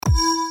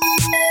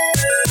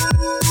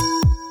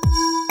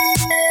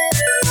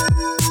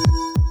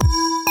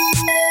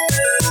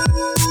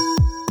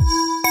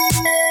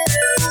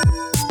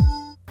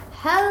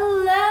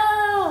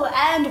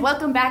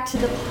back to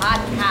the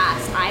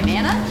podcast. I'm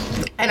Anna.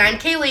 And I'm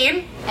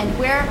Kayleen. And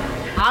we're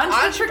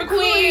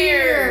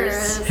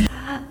Entreprequeers.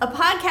 A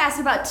podcast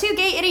about two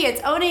gay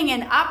idiots owning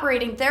and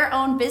operating their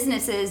own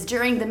businesses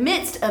during the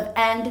midst of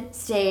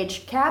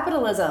end-stage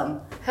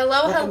capitalism.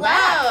 Welcome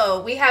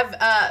hello. We have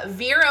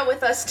Vera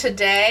with us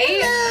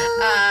today.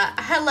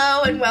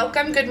 Hello and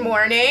welcome. Good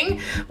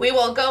morning. We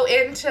will go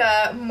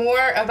into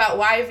more about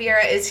why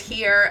Vera is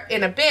here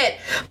in a bit,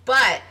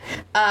 but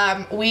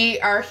we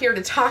are here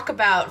to talk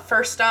about,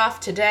 first off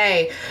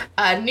today,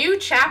 a new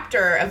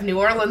chapter of New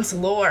Orleans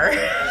lore,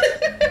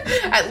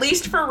 at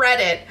least for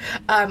Reddit.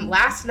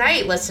 Last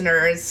night,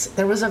 listeners,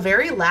 there was a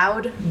very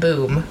loud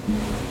boom.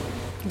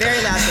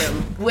 Very loud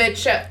boom.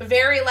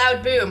 Very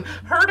loud boom.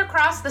 Heard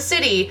across the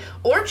city.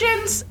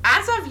 Origins,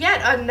 as of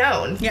yet,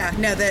 unknown. Yeah,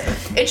 no,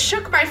 it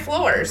shook my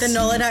floors. The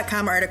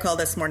NOLA.com article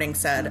this morning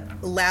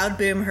said, loud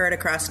boom heard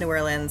across New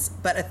Orleans,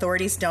 but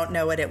authorities don't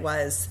know what it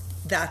was.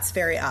 That's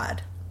very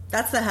odd.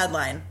 That's the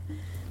headline.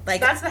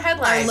 That's the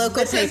headline. Our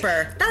local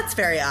paper. That's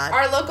very odd.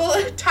 Our local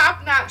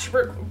top-notch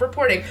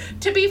reporting.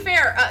 To be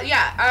fair,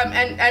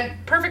 and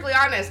perfectly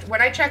honest, when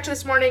I checked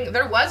this morning,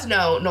 there was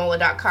no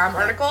NOLA.com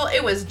article.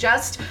 It was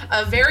just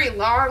a very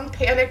long,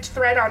 panicked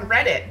thread on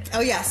Reddit.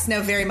 Oh, yes.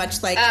 No, very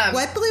much like,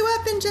 what blew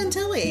up in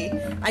Gentilly?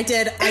 I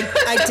did.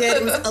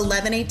 It was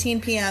 11:18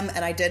 p.m.,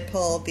 and I did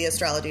pull the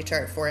astrology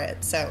chart for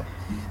it, so...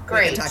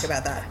 Great. We can talk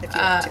about that if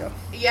you want to.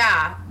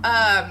 Yeah.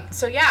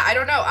 I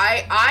don't know.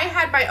 I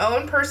had my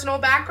own personal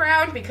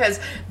background because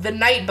the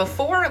night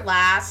before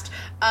last,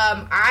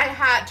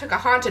 I took a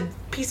haunted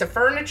piece of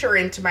furniture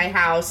into my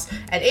house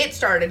and it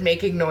started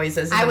making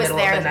noises in the middle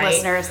of the night.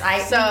 Listeners.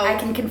 I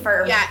can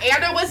confirm. Yeah,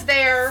 Anna was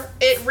there.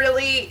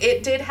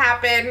 It did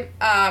happen.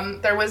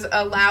 There was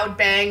a loud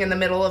bang in the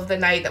middle of the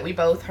night that we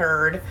both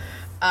heard,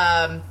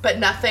 but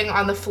nothing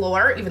on the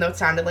floor, even though it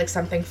sounded like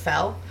something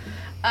fell.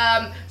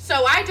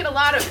 So I did a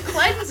lot of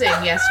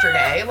cleansing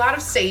yesterday, a lot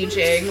of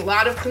saging, a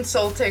lot of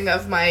consulting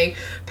of my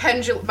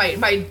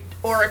my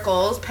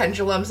oracles,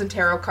 pendulums and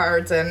tarot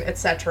cards and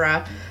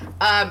etc.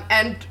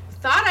 And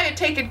thought I had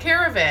taken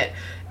care of it.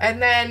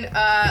 And then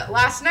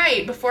last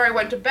night, before I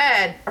went to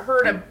bed, I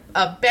heard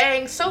a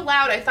bang so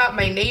loud I thought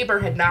my neighbor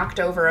had knocked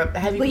over a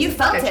heavy piece of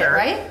furniture. You felt it,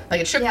 right?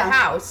 Like it shook the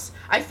house.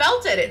 I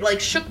felt it. It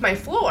like shook my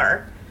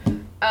floor.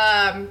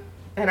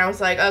 And I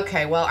was like,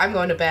 okay, well, I'm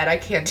going to bed. I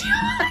can't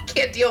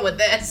deal with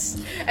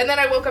this. And then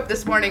I woke up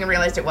this morning and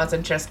realized it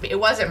wasn't just me. It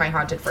wasn't my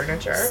haunted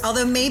furniture.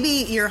 Although maybe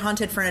your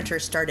haunted furniture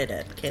started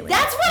it, Kaylee.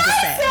 That's what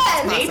I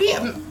said. Maybe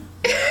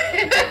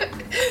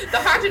the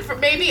haunted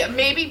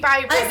maybe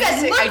by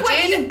releasing.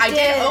 I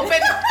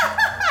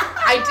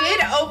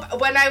did open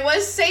when I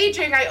was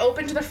saging. I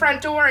opened the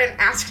front door and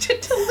asked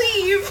it to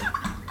leave.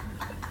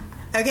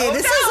 Okay,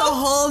 is a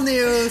whole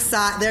new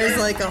side. There's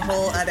like a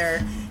whole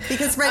other.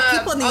 Because,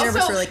 people in the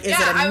universe were like, is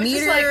it a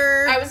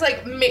meteor? I was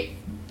like,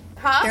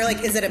 huh? They're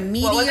like, is it a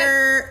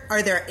meteor?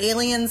 Are there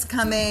aliens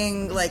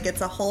coming? Like, it's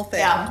a whole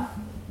thing. Yeah.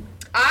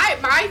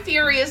 My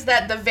theory is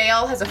that the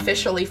veil has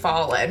officially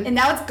fallen. And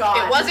now it's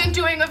gone. It wasn't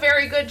doing a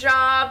very good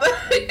job,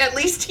 at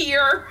least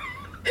here,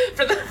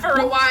 for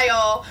a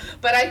while.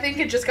 But I think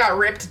it just got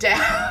ripped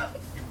down.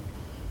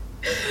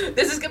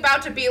 This is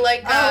about to be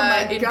like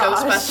in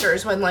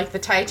Ghostbusters when like the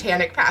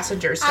Titanic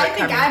passengers start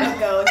coming. I think I'm a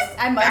ghost.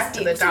 I must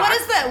be. So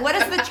what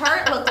does the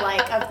chart look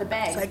like of the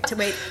bang? Like to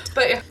wait.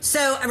 But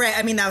so right,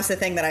 I mean that was the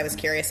thing that I was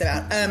curious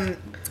about.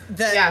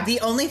 The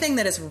only thing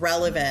that is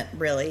relevant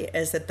really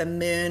is that the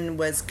moon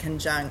was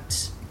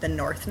conjunct the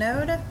North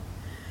Node.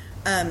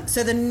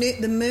 So the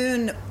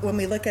moon, when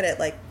we look at it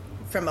like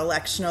from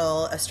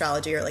electional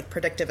astrology or like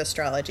predictive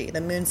astrology,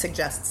 the moon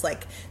suggests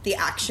like the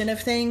action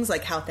of things,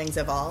 like how things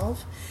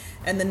evolve.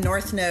 And the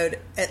North Node,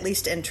 at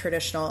least in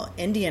traditional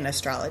Indian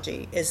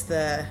astrology, is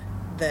the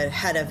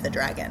head of the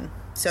dragon.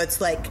 So it's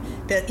like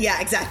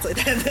exactly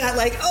that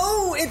like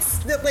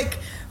it's like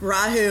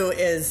Rahu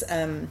is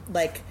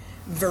like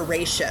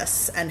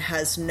voracious and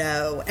has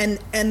and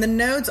the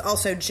nodes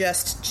also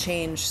just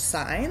change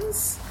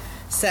signs.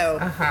 So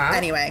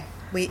anyway,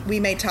 we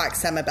may talk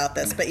some about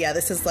this, but yeah,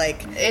 this is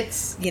like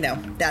it's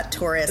that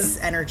Taurus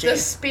energy. The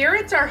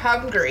spirits are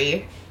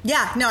hungry.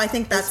 Yeah, no, I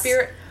think that's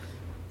spirit.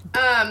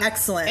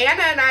 Excellent.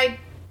 Anna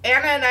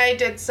and I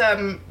did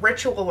some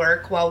ritual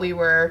work while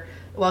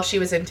she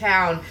was in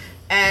town,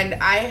 and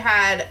I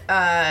had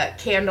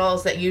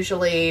candles that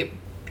usually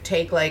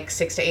take like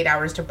 6 to 8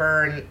 hours to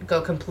burn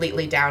go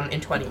completely down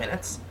in 20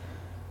 minutes.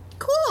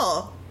 Cool.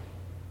 All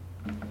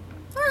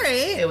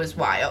right. It was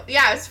wild.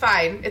 Yeah, it's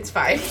fine. It's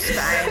fine. It's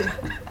fine.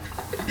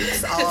 This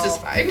is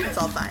fine. It's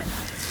all fine.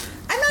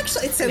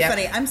 It's so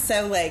funny.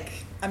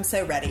 I'm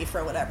so ready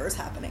for whatever's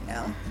happening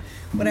now.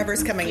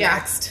 Whatever's coming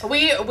next.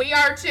 We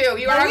are too.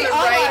 You are on the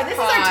right This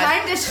pod. is our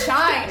time to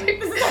shine.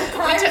 This is our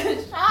time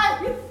to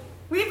shine.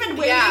 We've been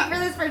waiting for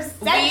this for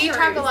centuries. We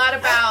talk a lot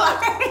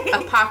about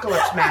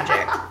apocalypse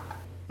magic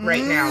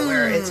right now,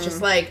 where it's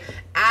just like,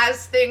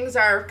 as things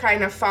are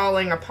kind of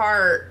falling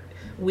apart,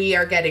 we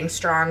are getting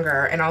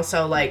stronger. And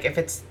also, like, if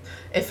it's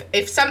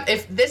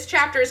if this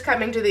chapter is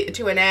coming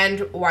to an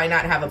end, why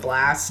not have a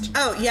blast?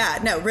 Oh yeah,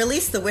 no,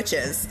 release the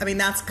witches. I mean,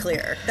 that's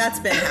clear. That's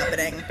been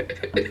happening.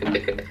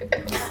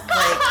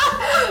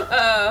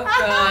 Oh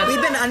god,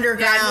 we've been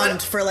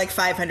underground for like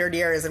 500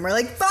 years, and we're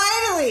like,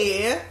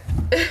 finally.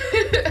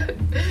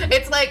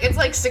 It's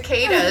like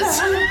cicadas.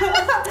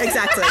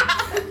 Exactly.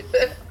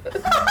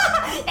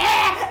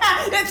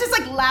 It's just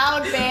like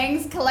loud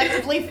bangs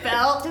collectively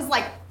felt, just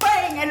like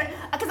bang. And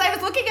because I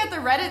was looking at the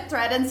Reddit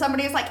thread and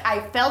somebody was like,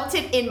 I felt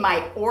it in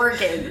my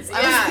organs.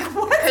 Yeah,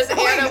 because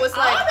Anna was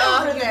like,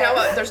 oh, you know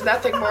what? There's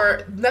nothing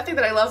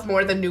that I love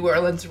more than New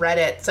Orleans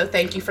Reddit. So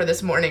thank you for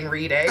this morning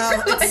reading.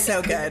 Oh, it's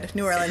so good.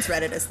 New Orleans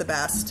Reddit is the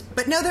best.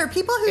 But no, there are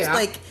people who's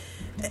like,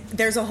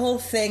 there's a whole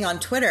thing on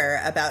Twitter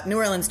about New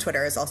Orleans.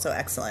 Twitter is also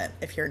excellent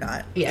if you're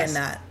not in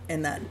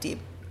that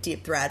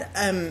deep thread.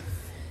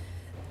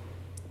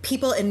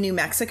 People in New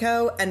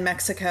Mexico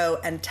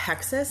and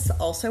Texas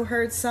also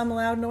heard some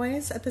loud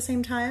noise at the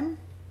same time.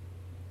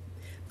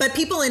 But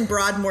people in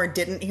Broadmoor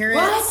didn't hear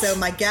it, so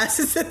my guess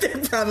is that they're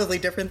probably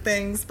different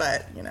things,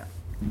 but, you know.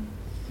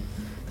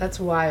 That's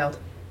wild.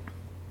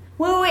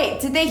 Wait,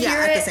 did they hear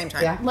it at the same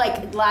time? Yeah.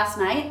 Like last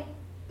night?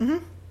 Mm-hmm.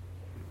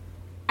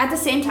 At the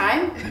same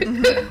time?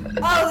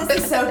 Oh,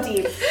 this is so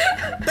deep.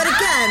 But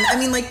again, I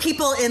mean, like,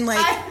 people in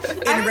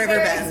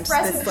Riverbend,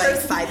 that's like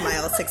 5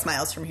 miles, 6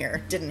 miles from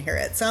here, didn't hear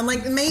it. So I'm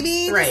like,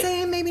 maybe the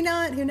same, maybe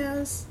not. Who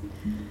knows?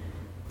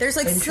 There's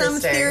like some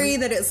theory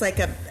that it's like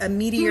a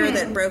meteor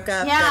that broke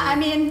up. Yeah, I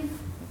mean,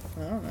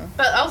 I don't know.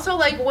 But also,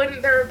 like,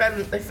 wouldn't there have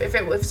been if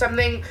it was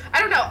something? I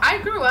don't know. I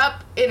grew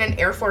up in an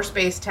Air Force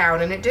Base town,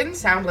 and it didn't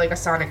sound like a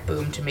sonic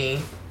boom to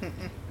me.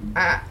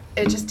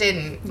 It just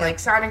didn't. Like,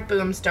 sonic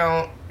booms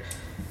don't.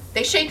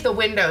 They shake the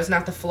windows,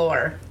 not the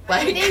floor.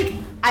 Like, I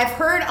think I've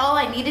heard all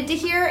I needed to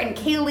hear, and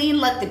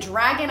Kayleen let the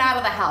dragon out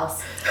of the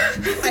house.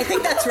 I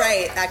think that's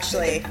right,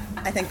 actually.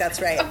 I think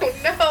that's right. Oh,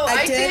 no,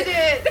 I did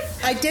it.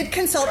 I did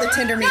consult the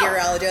Tinder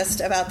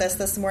meteorologist about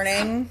this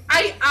morning.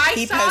 I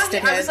saw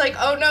it. I was like,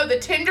 oh, no, the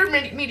Tinder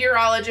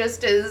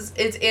meteorologist is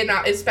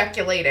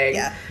speculating.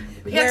 Yeah.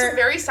 He had some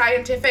very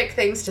scientific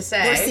things to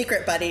say. We're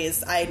secret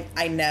buddies.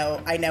 I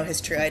know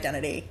his true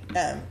identity.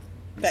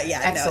 But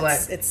yeah,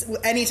 excellent. No, it's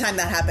anytime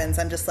that happens,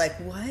 I'm just like,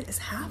 what is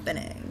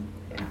happening?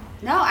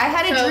 No, I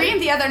had a dream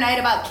the other night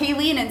about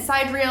Kayleen and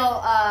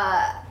sidereal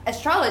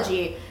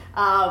astrology.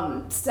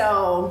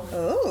 So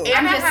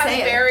Anna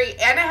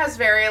has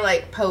very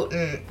like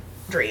potent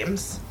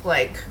dreams,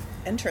 like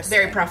interesting,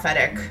 very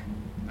prophetic.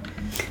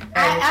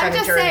 I'm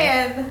just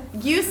saying,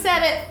 you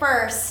said it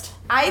first.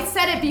 I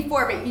said it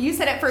before, but you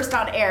said it first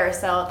on air,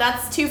 so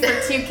that's 2 for 2,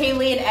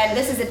 Kayleen, and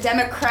this is a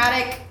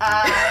democratic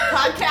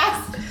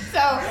podcast.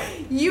 So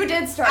you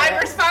did start. I'm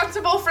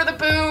responsible for the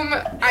boom.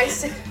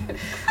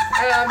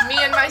 Me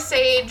and my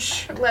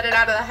sage let it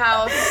out of the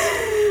house.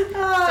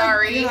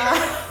 Sorry.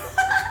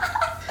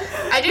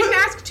 I didn't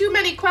ask too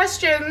many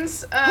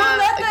questions. Who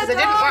let the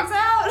dogs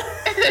out?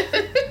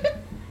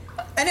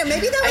 I know,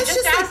 maybe that was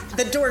just like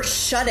the door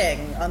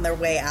shutting on their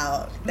way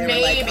out.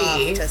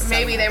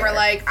 Maybe they were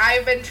like,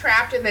 I've been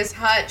trapped in this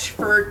hutch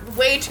for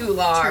way too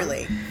long.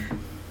 Truly.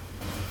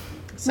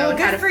 So well,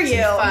 good for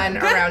you. Fun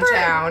around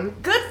town.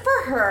 Good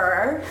for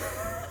her.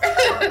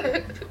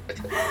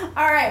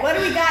 All right, what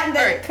do we got in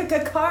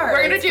the cards?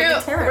 We're gonna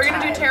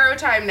do tarot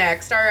time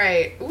next. All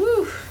right.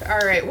 Woo. All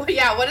right. Well,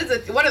 yeah. What do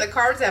the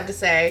cards have to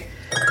say?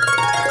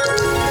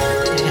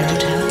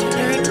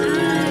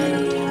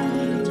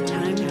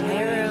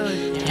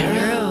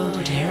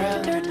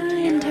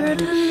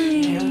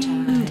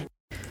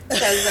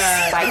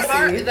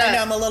 I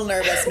know, I'm a little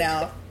nervous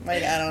now.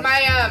 Like, I don't.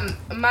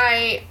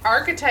 My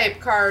archetype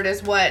card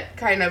is what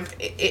kind of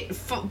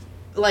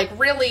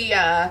really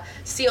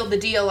sealed the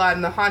deal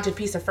on the haunted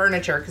piece of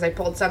furniture, because I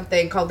pulled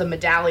something called the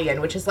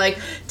medallion, which is like,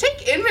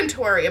 take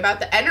inventory about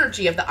the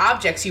energy of the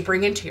objects you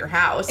bring into your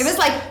house. It was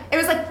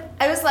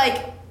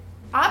like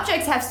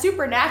objects have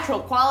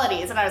supernatural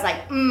qualities, and I was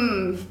like,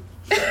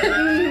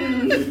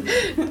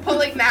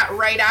 Pulling that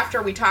right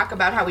after we talk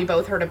about how we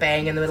both heard a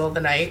bang in the middle of the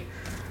night.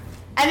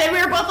 And then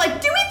we were both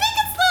like, do we think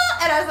it's that?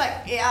 And I was like,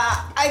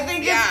 yeah, I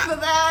think it's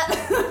that.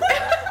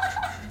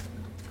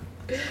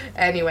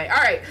 Anyway,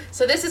 all right.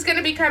 So this is going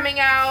to be coming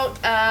out,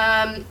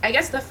 I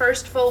guess, the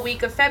first full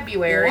week of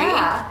February.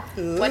 Yeah.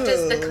 What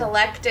does the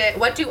collective?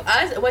 What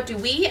do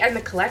we and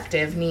the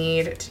collective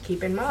need to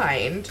keep in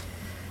mind?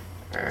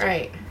 All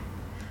right.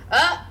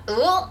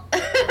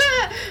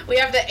 We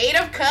have the 8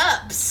 of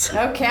Cups.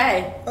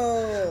 Okay.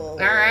 Oh. All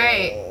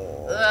right.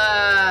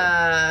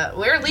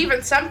 We're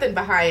leaving something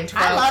behind,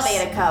 folks. I love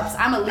 8 of Cups.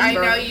 I'm a Libra. I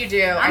know you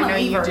do. I know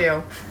you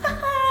do.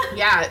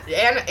 Yeah,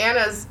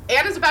 Anna's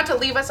about to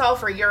leave us all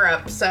for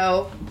Europe,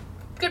 so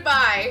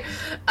goodbye.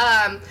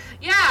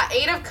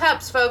 8 of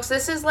Cups, folks.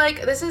 This is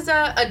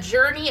a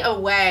journey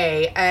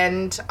away,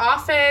 and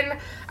often,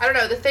 I don't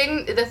know, the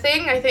thing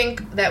I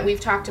think that we've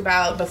talked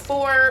about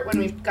before when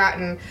we've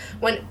gotten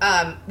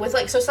with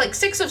like, so it's like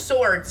 6 of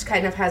Swords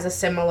kind of has a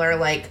similar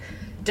like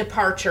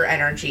departure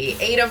energy.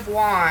 8 of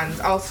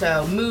Wands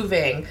also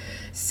moving.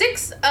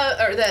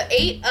 The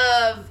 8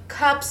 of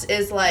Cups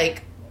is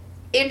like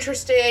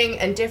interesting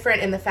and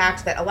different in the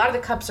fact that a lot of the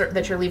cups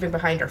that you're leaving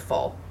behind are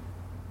full.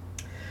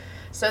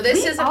 So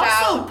this is about... We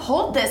also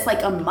pulled this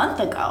like a month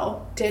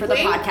ago for the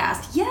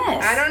podcast.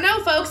 Yes. I don't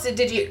know, folks.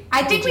 Did you?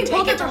 I think we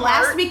pulled it the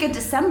last week of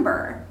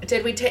December.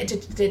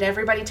 Did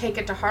everybody take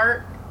it to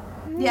heart?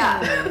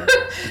 Yeah.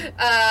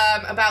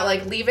 About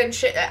like leaving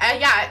shit.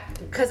 Yeah,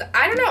 because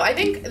I don't know. I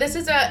think this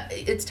is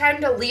it's time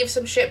to leave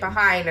some shit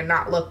behind and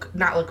not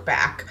look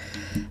back.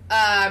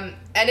 And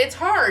it's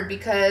hard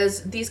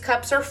because these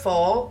cups are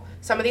full.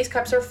 Some of these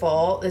cups are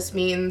full. This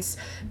means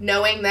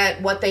knowing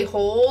that what they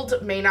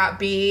hold may not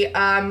be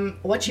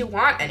what you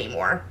want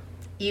anymore,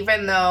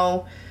 even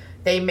though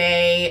they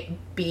may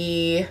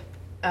be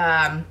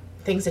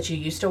things that you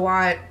used to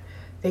want,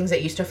 things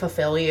that used to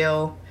fulfill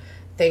you,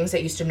 things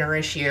that used to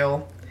nourish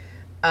you.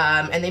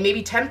 And they may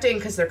be tempting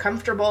because they're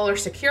comfortable or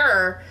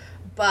secure,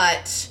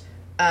 but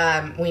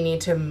we need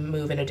to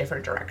move in a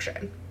different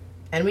direction.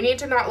 And we need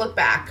to not look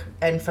back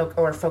and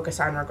focus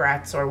on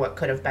regrets or what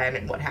could have been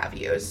and what have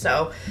you.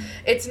 So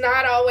it's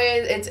not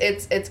always,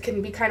 it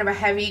can be kind of a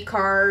heavy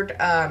card.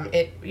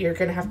 You're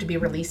going to have to be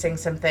releasing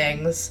some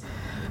things.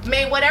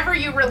 May whatever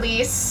you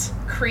release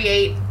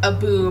create a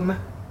boom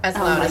as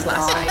loud as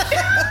last night.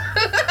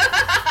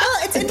 Well,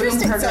 it's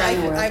interesting. So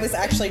I was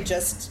actually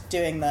just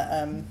doing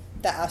the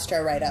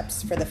Astro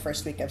write-ups for the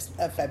first week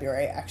of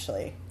February,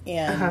 actually.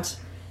 And...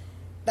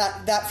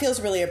 That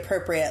feels really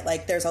appropriate.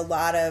 Like, there's a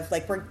lot of,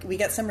 like, we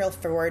get some real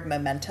forward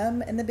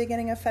momentum in the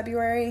beginning of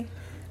February,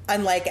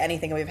 unlike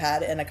anything we've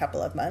had in a couple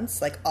of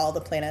months. Like, all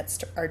the planets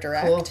are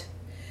direct.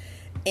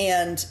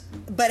 Cool.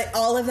 But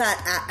all of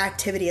that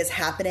activity is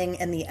happening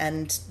in the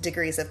end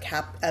degrees of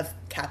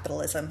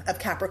capitalism, of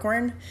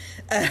Capricorn,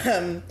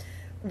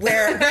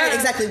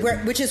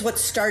 which is what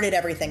started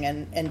everything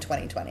in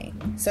 2020.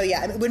 So,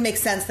 yeah, it would make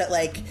sense that,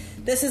 like,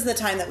 this is the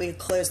time that we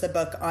close the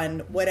book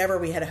on whatever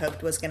we had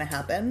hoped was going to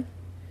happen.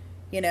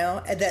 You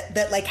know,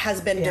 that like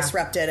has been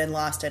disrupted and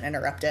lost and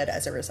interrupted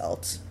as a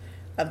result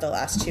of the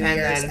last 2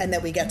 years, and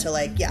that we get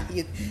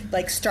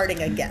to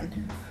starting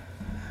again.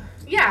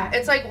 Yeah,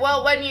 it's like,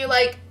 well, when you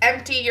like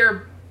empty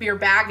your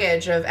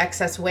baggage of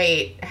excess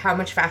weight, how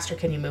much faster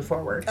can you move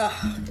forward?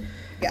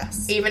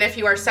 Yes. Even if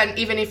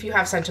you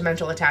have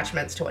sentimental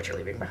attachments to what you're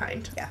leaving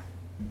behind. Yeah.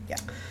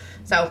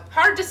 So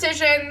hard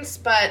decisions,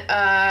 but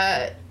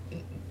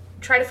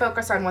try to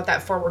focus on what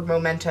that forward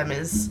momentum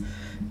is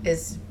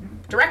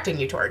directing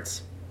you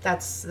towards.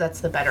 That's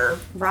the better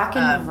rock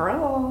and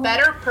roll.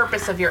 Better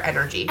purpose of your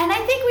energy. And I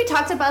think we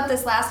talked about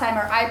this last time,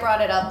 or I brought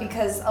it up,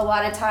 because a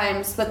lot of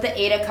times with the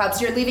 8 of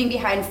Cups, you're leaving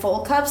behind full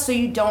cups, so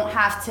you don't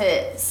have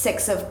to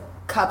 6 of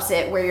Cups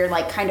it where you're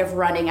like kind of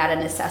running out of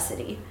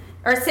necessity,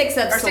 or 6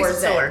 of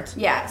Swords.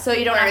 Yeah, so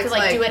you don't have to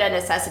like do it at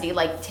necessity.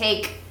 Like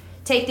take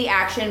the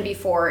action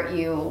before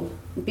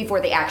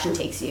the action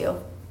takes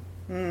you.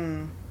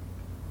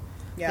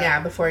 Yeah,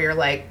 before you're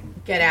like,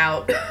 get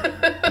out.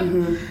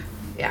 Mm-hmm.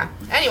 Yeah.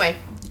 Anyway,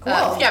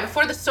 cool.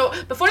 Before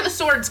the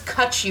swords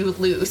cut you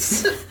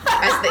loose,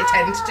 as they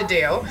tend to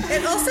do.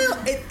 And also,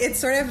 it's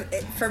sort of,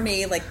 for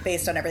me, like,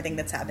 based on everything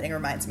that's happening,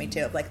 reminds me,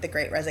 too, of, like, the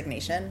Great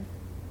Resignation.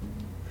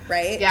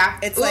 Right? Yeah.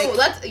 It's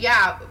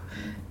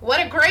What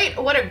a great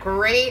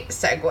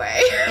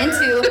segue.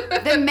 Into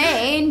the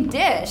main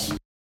dish.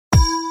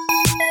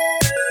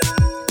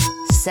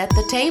 Set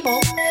the table.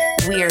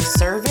 We are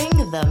serving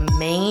the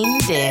main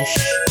dish.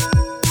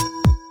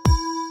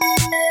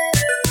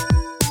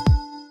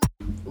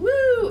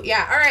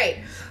 Yeah, all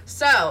right.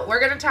 So we're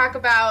going to talk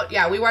about,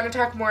 we want to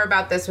talk more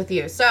about this with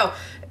you. So,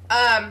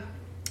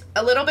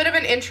 a little bit of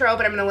an intro,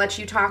 but I'm going to let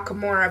you talk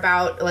more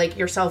about like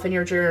yourself and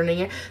your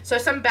journey. So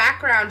some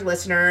background,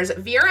 listeners.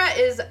 Vera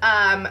is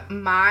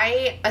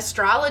my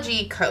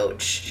astrology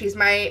coach.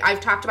 I've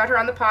talked about her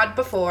on the pod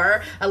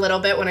before a little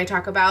bit when I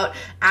talk about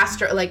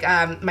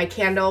my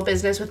candle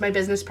business with my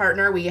business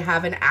partner. We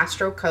have an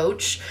astro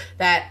coach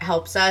that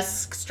helps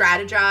us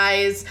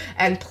strategize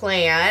and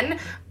plan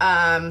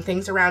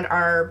things around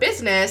our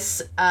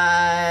business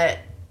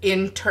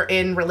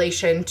in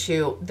relation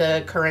to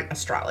the current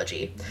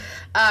astrology.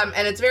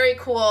 And it's very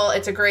cool.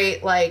 It's a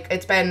great,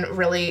 it's been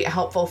really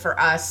helpful for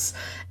us.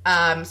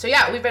 I've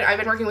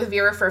been working with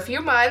Vera for a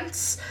few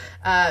months.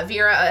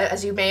 Vera,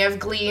 as you may have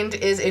gleaned,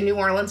 is in New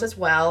Orleans as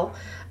well.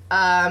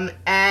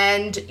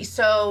 And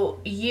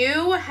so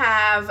you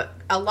have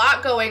a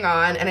lot going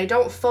on, and I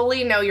don't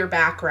fully know your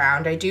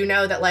background. I do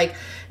know that,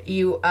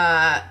 you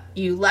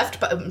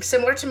left,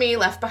 similar to me,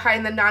 left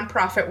behind the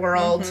nonprofit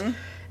world. Mm-hmm.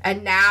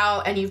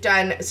 And you've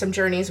done some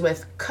journeys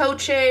with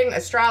coaching,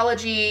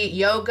 astrology,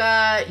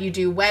 yoga. You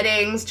do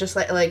weddings, just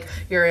like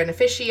you're an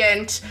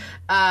officiant.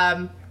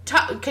 Can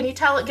you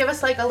give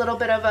us a little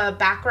bit of a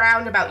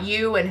background about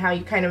you and how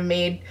you kind of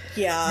made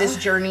this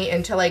journey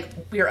into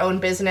your own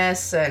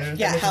business and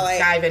how I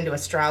dive into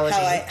astrology?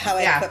 How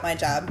I quit my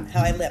job,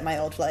 how I lit my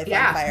old life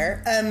on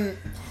fire.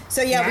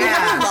 We have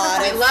a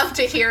lot. I love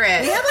to hear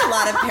it. We have a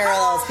lot of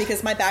parallels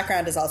because my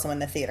background is also in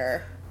the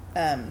theater.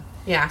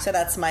 So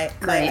that's my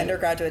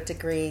undergraduate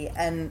degree.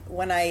 And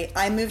when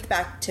I moved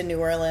back to New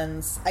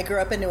Orleans, I grew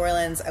up in New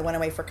Orleans. I went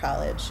away for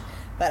college.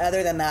 But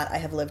other than that, I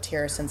have lived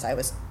here since I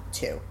was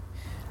 2.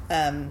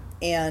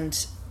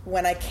 And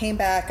when I came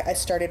back, I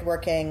started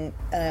working,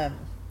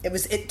 it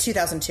was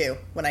 2002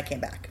 when I came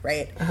back,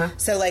 right?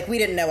 So like we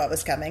didn't know what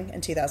was coming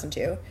in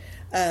 2002.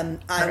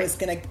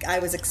 I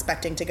was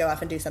expecting to go off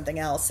and do something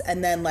else.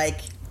 And then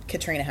like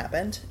Katrina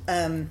happened.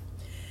 And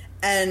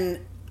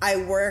I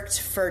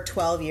worked for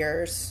 12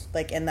 years,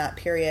 like in that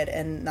period,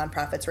 in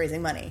nonprofits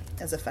raising money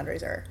as a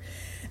fundraiser.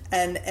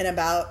 And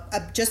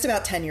just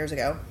about 8 years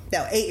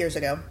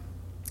ago,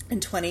 in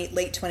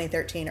late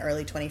 2013,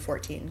 early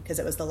 2014, because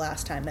it was the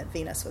last time that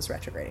Venus was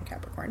retrograde in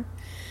Capricorn,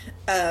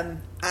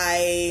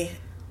 I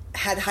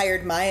had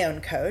hired my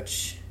own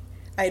coach.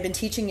 I had been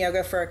teaching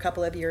yoga for a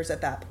couple of years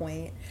at that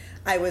point.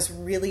 I was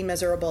really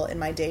miserable in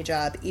my day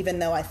job, even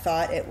though I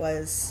thought it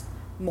was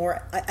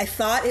I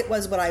thought it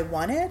was what I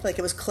wanted. Like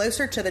it was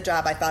closer to the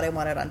job I thought I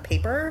wanted on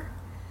paper.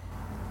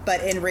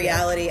 But in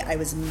reality, I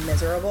was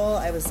miserable.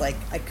 I was like,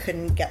 I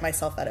couldn't get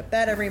myself out of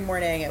bed every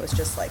morning. It was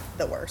just like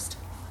the worst.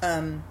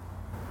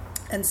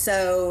 And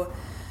so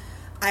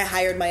I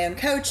hired my own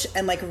coach,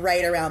 and like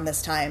right around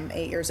this time,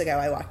 8 years ago,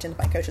 I walked into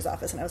my coach's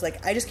office and I was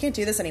like, I just can't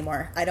do this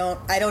anymore. I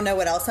don't know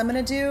what else I'm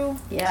going to do.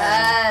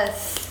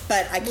 Yes.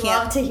 But I can't.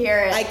 Love to hear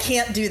it. I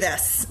can't do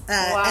this.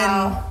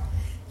 Wow.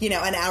 And,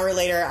 an hour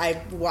later,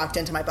 I walked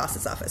into my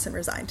boss's office and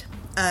resigned.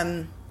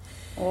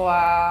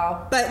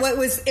 Wow. But what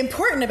was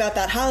important about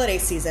that holiday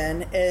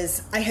season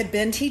is I had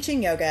been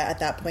teaching yoga at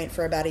that point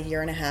for about 1.5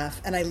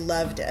 years, and I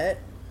loved it.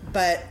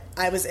 But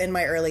I was in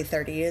my early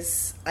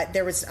 30s. I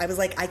was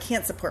like, I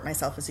can't support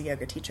myself as a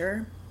yoga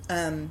teacher.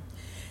 And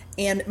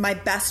my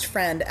best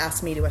friend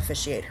asked me to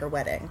officiate her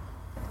wedding.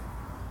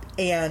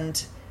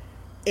 And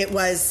it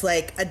was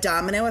like a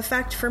domino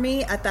effect for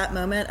me at that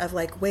moment of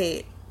like,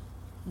 wait,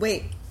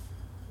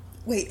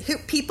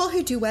 people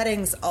who do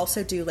weddings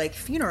also do like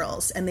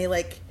funerals, and they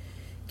like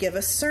give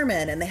a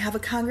sermon, and they have a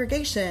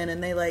congregation,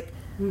 and they like,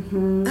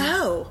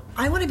 oh,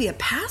 I want to be a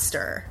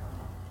pastor.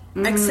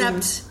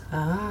 Except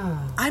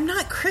I'm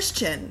not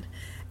Christian,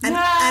 and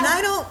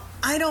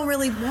I don't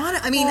really want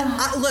to. I mean,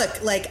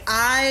 look, like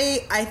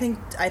I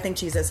think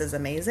Jesus is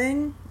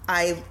amazing.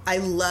 I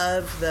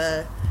love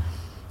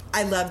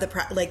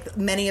like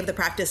many of the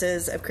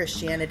practices of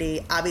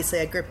Christianity. Obviously,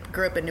 I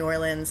grew up in New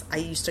Orleans. I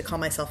used to call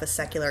myself a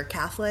secular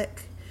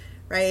Catholic,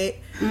 right?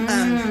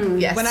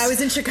 Yes. When I was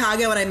in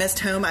Chicago and I missed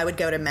home, I would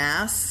go to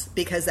Mass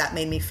because that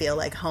made me feel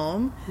like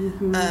home.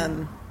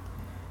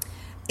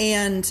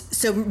 And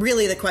so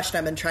really the question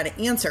I've been trying to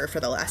answer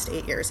for the last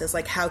 8 years is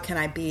like, how can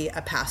I be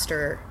a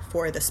pastor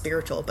for the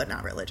spiritual but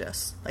not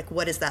religious? Like,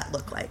 what does that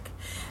look like?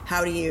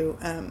 How do you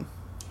do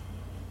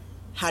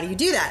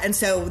that? And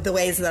so the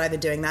ways that I've been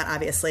doing that,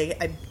 obviously,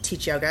 I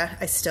teach yoga.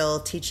 I still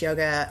teach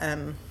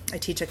yoga. I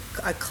teach a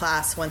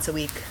class once a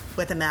week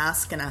with a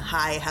mask and a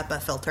high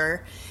HEPA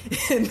filter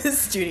in the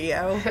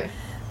studio.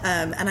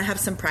 And I have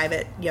some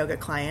private yoga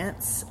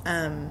clients.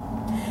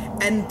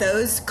 And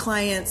those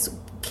clients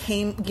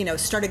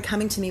started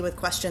coming to me with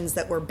questions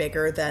that were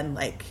bigger than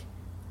like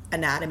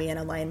anatomy and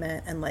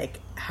alignment and like,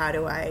 how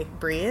do I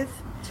breathe?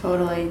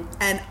 Totally.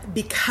 And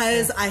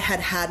because I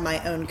had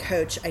my own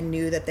coach, I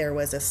knew that there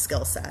was a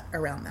skill set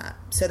around that.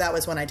 So that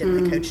was when I did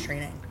my coach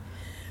training.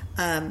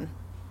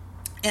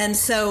 And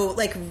so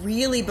like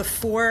really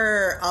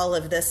before all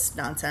of this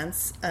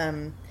nonsense,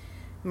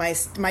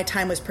 my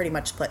time was pretty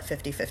much split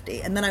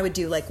 50-50. And then I would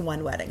do like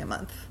one wedding a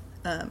month,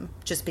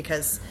 just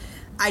because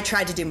I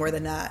tried to do more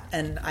than that.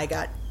 And I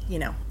got,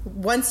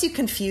 once you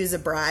confuse a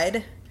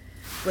bride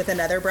with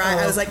another bride,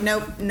 I was like,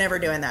 nope, never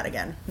doing that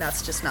again.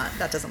 That's just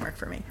that doesn't work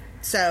for me.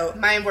 So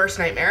my worst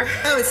nightmare.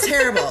 Oh, it's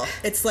terrible.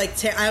 It's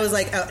like, I was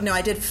like, oh no,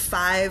 I did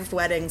 5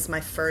 weddings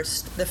the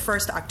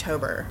first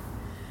October,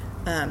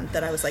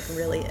 that I was like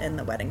really in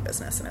the wedding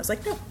business. And I was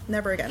like, nope,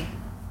 never again.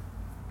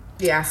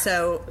 Yeah.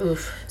 So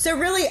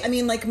really, I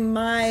mean, like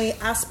my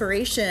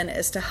aspiration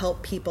is to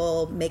help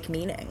people make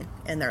meaning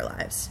in their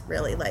lives.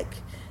 Really, like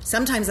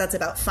sometimes that's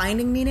about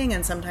finding meaning,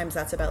 and sometimes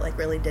that's about like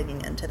really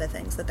digging into the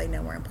things that they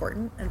know are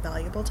important and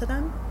valuable to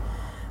them.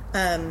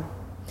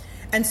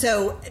 And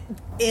so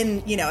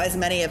as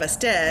many of us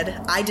did,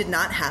 I did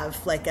not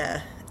have like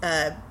a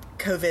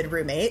COVID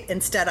roommate.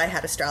 Instead, I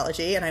had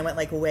astrology, and I went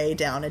like way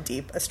down a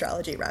deep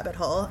astrology rabbit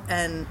hole.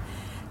 And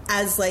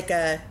as like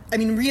I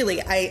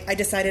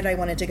decided I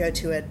wanted to go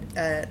to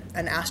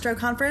an astro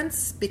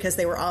conference because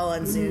they were all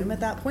on Zoom at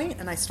that point,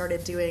 and I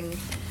started doing,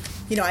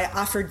 I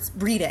offered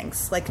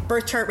readings, like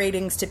birth chart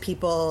readings to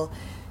people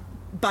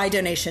by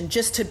donation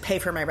just to pay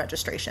for my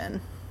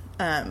registration.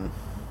 And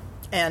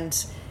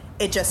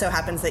it just so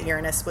happens that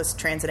Uranus was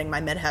transiting my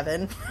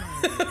midheaven.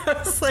 I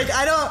was like,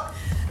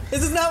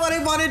 this is not what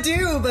I want to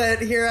do, but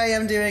here I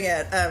am doing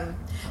it.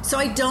 So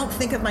I don't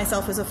think of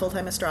myself as a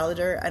full-time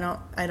astrologer.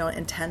 I don't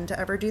intend to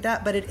ever do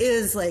that, but it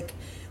is like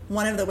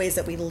one of the ways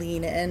that we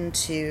lean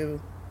into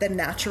the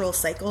natural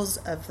cycles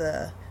of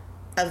the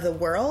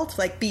world,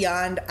 like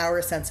beyond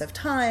our sense of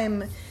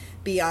time,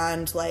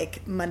 beyond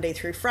like Monday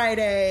through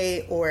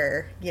Friday,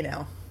 or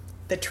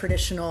the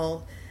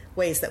traditional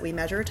ways that we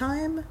measure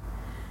time.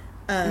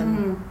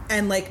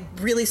 And like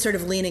really sort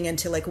of leaning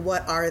into like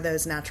what are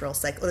those natural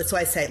cycles. That's why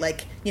I say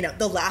like, you know,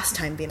 the last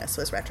time Venus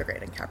was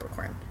retrograde in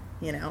Capricorn,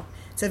 you know,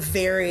 it's a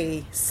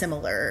very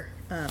similar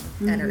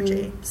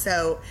energy.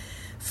 So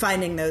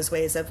finding those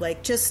ways of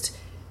like just,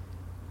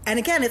 and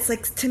again, it's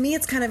like, to me,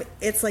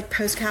 it's like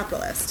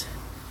post-capitalist,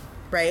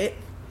 right?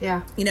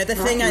 Yeah. You know, the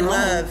thing I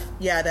love,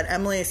 that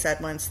Emily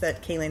said once,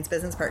 that Kayleen's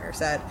business partner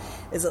said,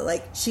 is that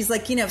like, she's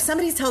like, you know, if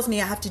somebody tells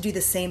me I have to do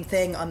the same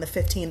thing on the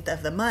 15th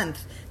of the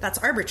month, that's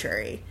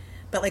arbitrary.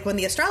 But like when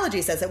the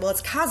astrology says it, well,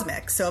 it's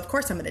cosmic, so of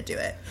course I'm going to do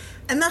it.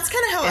 And that's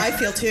kind of how I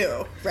feel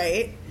too,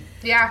 right?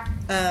 Yeah.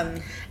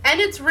 And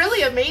it's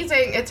really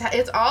amazing.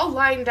 It's all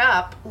lined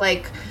up.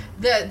 Like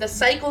the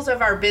cycles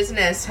of our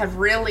business have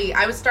really,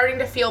 I was starting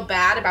to feel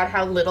bad about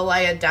how little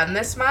I had done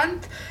this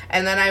month.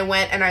 And then I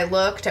went and I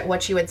looked at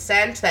what you had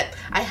sent that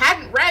I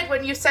hadn't read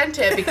when you sent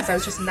it because I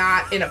was just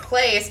not in a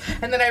place.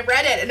 And then I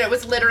read it and it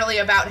was literally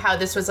about how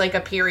this was like a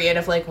period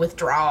of like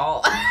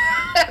withdrawal.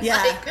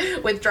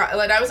 Like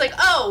withdrawal. And I was like,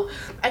 oh,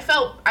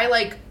 I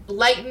like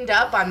lightened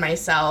up on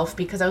myself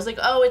because I was like,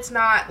 oh, it's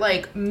not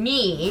like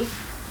me.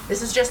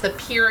 This is just the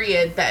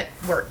period that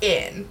we're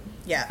in.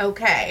 Yeah.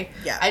 Okay.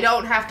 Yeah. I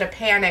don't have to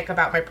panic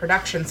about my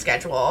production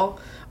schedule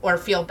or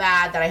feel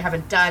bad that I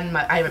haven't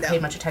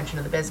paid much attention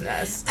to the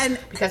business. And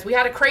because we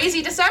had a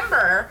crazy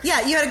December.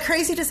 Yeah, you had a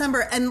crazy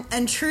December,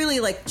 and truly,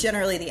 like,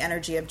 generally the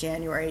energy of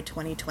January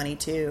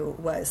 2022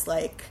 was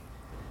like,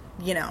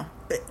 you know,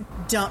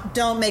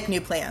 don't make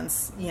new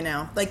plans, you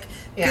know. Like,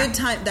 good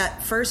time,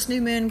 that first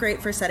new moon,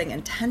 great for setting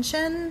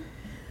intention,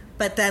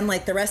 but then,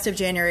 like, the rest of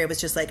January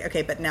was just like,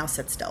 okay, but now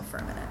sit still for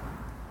a minute.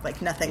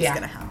 Like, nothing's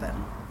going to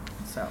happen.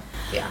 So,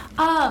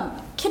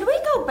 can we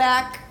go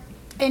back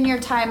in your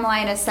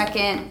timeline a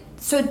second?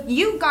 So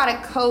you got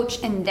a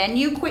coach and then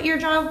you quit your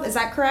job, is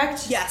that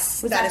correct?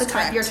 Yes, was that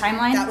correct. Your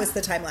timeline? That was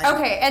the timeline.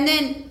 Okay, and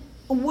then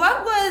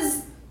what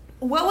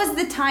was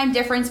the time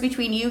difference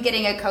between you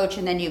getting a coach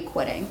and then you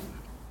quitting?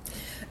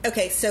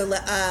 Okay, so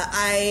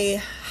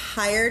I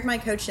hired my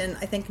coach in,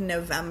 I think,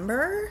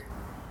 November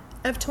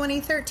of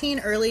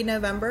 2013, early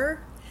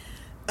November,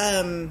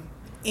 and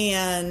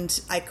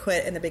I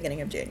quit in the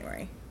beginning of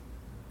January.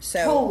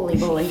 So, holy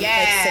moly.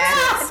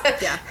 Yeah. Like 6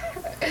 weeks. Yeah.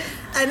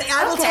 And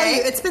I will tell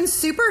you, it's been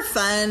super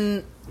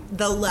fun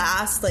the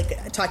last, like,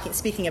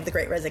 speaking of the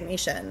Great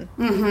Resignation.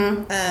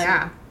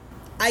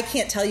 I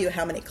can't tell you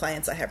how many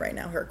clients I have right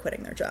now who are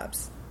quitting their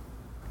jobs.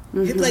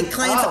 Like,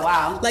 clients. Oh,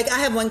 wow. Like, I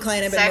have one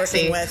client I've been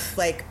working with,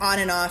 like, on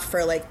and off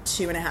for, like,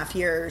 2.5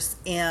 years.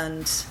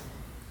 And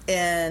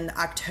in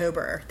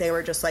October, they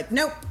were just like,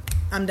 nope,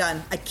 I'm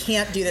done. I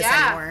can't do this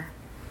anymore.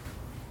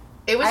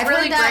 It was I've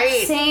really heard that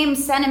great. Same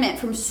sentiment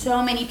from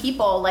so many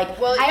people. Like,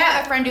 I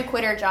have a friend who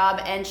quit her job,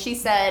 and she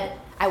said,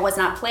 I was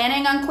not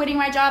planning on quitting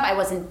my job. I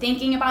wasn't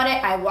thinking about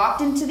it. I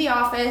walked into the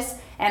office,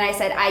 and I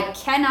said, I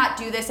cannot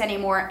do this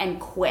anymore, and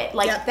quit.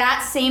 Like,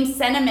 that same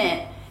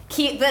sentiment.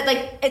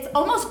 It's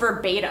almost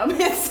verbatim.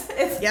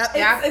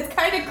 It's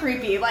kind of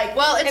creepy. Like,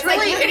 well, it's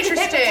really like,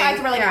 interesting.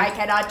 Times where like, I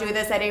cannot do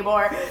this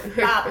anymore.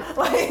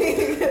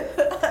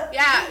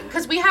 Yeah,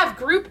 because we have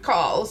group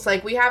calls.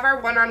 Like, we have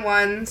our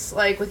one-on-ones,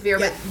 like, with Vera,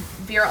 but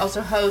Vera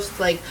also hosts,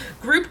 like,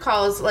 group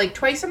calls, like,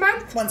 twice a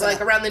month.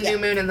 Around the new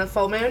moon and the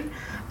full moon.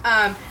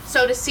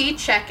 So to see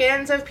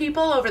check-ins of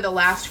people over the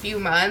last few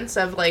months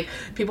of, like,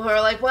 people who are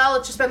like, well,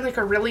 it's just been, like,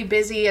 a really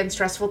busy and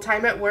stressful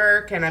time at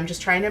work, and I'm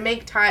just trying to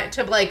make time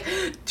to, like,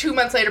 2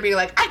 months later be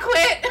like, I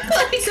quit!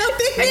 Like, so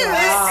big news!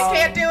 I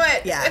can't do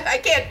it! Yeah. I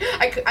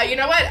can't. You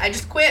know what? I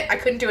just quit. I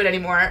couldn't do it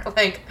anymore.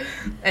 Like,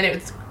 and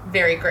it's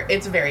very great.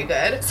 It's very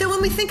good. So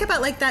when we think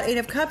about, like, that 8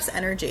 of Cups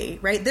energy,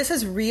 right? This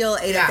is real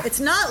 8 of Cups. It's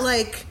not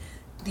like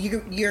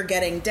you're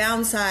getting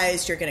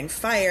downsized, you're getting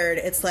fired.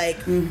 It's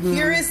like,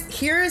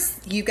 here's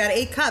you've got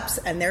 8 cups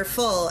and they're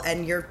full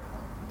and you're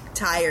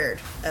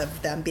tired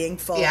of them being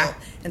full. Yeah.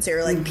 And so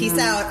you're like, peace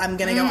out, I'm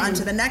going to go on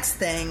to the next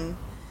thing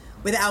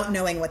without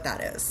knowing what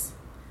that is.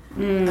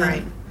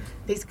 Right.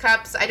 These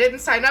cups, I didn't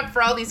sign up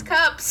for all these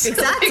cups.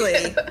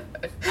 Exactly.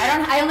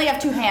 I only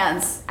have 2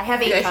 hands. I have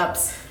 8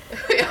 cups.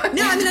 No, I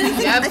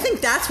mean, I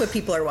think that's what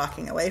people are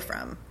walking away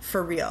from,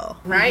 for real.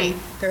 Right.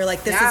 They're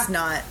like, this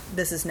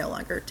is no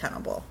longer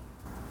tenable.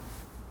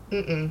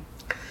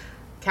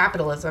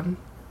 Capitalism.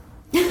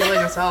 Killing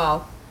us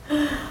all.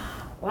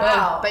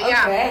 Wow. But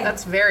yeah,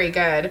 that's very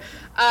good.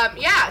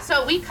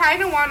 So we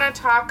kind of want to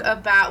talk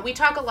about, we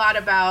talk a lot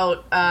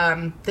about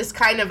this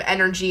kind of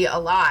energy a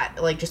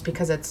lot, like, just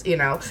because it's, you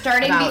know.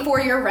 Starting before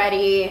you're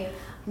ready,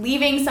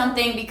 leaving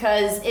something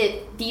because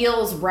it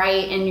feels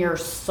right in your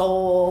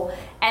soul.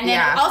 And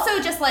then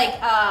also just like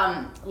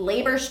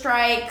labor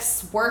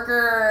strikes,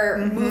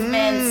 worker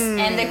movements,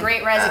 and the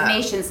Great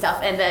Resignation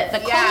stuff, and the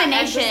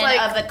culmination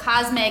of the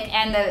cosmic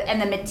and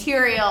the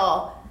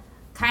material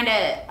kind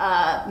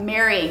of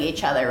marrying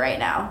each other right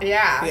now.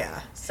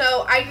 Yeah.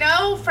 So I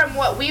know from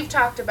what we've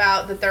talked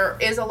about that there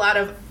is a lot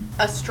of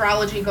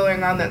astrology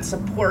going on that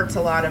supports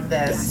a lot of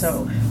this. Yes.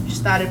 So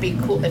just thought it'd be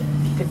cool if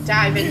you could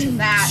dive into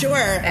that. Sure.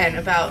 And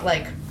about,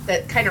 like,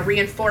 that kind of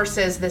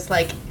reinforces this,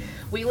 like,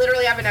 We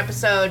literally have an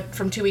episode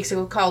from 2 weeks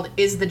ago called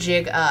 "Is the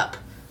Jig Up?"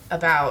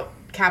 about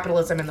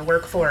capitalism and the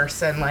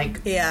workforce and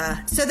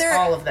so there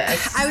all of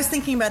this. I was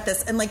thinking about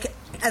this and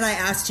I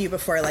asked you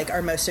before,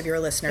 are most of your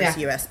listeners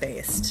US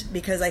based?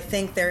 Because I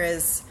think there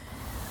is,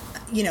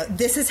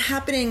 this is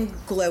happening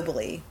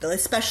globally,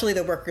 especially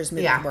the workers'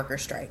 movement, worker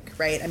strike,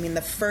 right? I mean,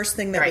 the first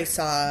thing that we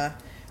saw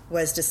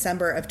was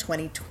December of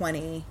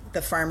 2020,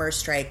 the farmers'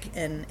 strike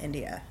in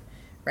India,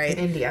 right?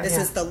 In India, this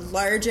is the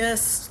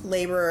largest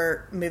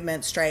labor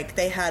movement strike.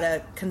 They had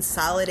a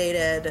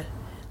consolidated,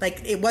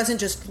 it wasn't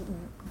just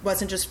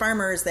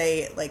farmers.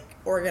 They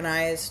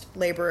organized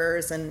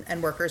laborers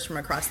and workers from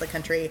across the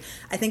country.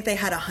 I think they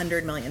had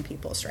 100 million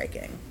people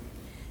striking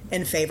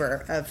in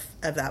favor of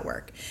that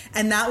work.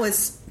 And that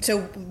was,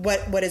 so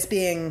what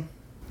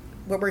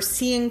we're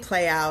seeing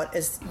play out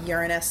is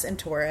Uranus and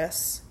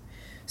Taurus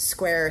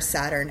square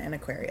Saturn and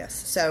Aquarius.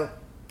 So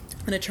I'm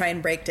going to try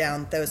and break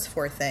down those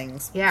 5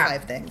 things,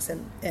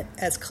 and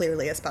as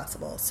clearly as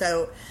possible.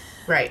 So,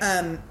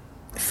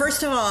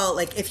 first of all,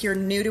 if you're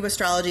new to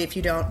astrology, if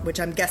you don't, which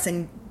I'm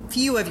guessing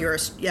few of your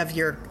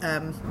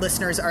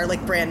listeners are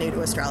brand new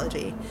to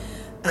astrology.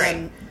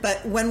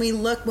 But when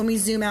we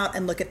zoom out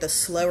and look at the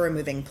slower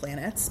moving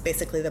planets,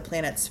 basically the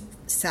planets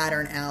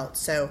Saturn out,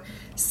 so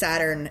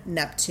Saturn,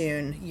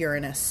 Neptune,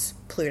 Uranus,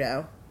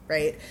 Pluto,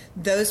 right?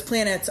 Those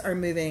planets are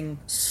moving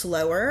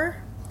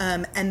slower,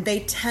 and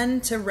they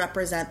tend to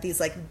represent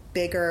these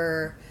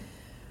bigger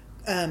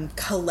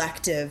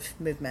collective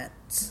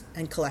movements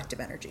and collective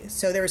energies.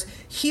 So there's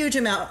huge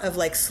amount of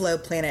slow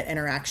planet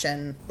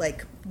interaction,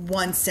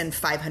 once in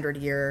 500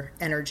 year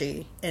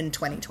energy in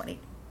 2020,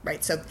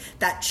 right? So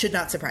that should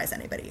not surprise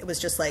anybody. It was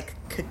just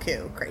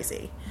cuckoo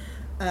crazy.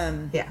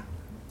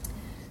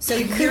 So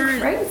you're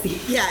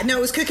crazy. Yeah, no,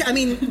 it was cuckoo. I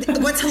mean,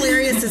 what's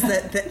hilarious is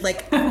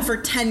that for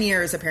 10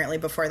 years apparently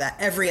before that,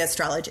 every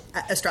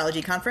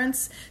astrology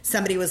conference,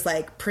 somebody was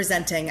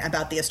presenting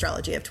about the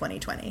astrology of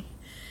 2020.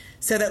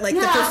 So that the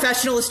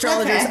professional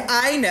astrologers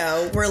I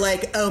know were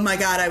oh my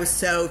God, I was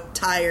so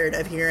tired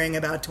of hearing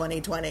about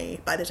 2020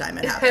 by the time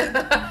it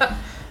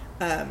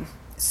happened.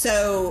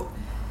 So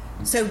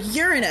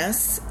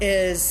Uranus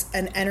is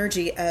an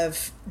energy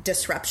of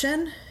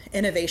disruption,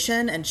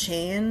 innovation, and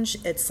change.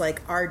 It's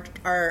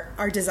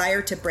our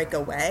desire to break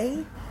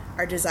away,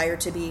 our desire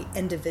to be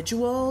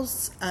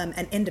individuals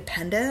and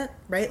independent,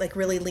 right?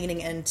 Really leaning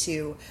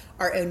into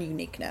our own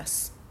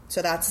uniqueness.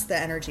 So that's the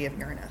energy of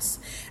Uranus.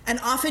 And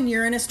often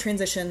Uranus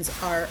transits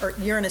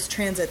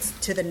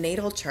to the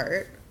natal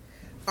chart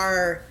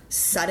are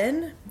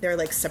sudden.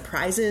 They're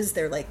surprises.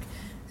 They're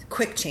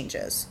quick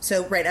changes.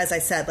 So, right, as I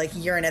said,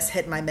 Uranus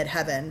hit my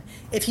midheaven.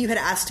 If you had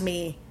asked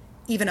me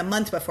even a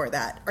month before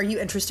that, are you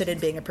interested in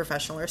being a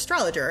professional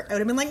astrologer? I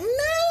would have been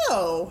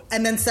no.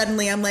 And then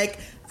suddenly I'm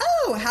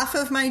half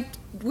of my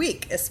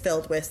week is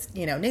filled with,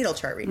 natal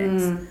chart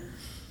readings.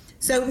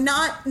 So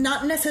not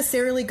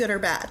necessarily good or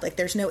bad.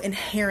 There's no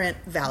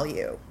inherent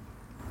value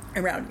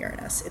around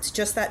Uranus. It's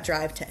just that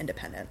drive to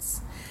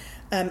independence.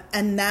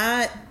 And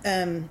that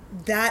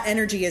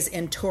energy is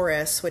in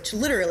Taurus, which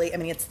literally,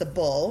 it's the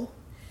bull.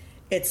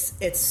 It's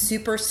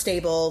super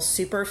stable,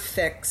 super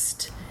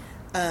fixed.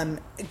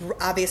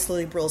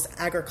 Obviously rules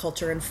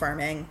agriculture and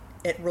farming.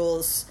 It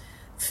rules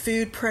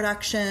food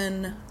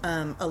production,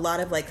 a lot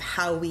of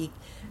how we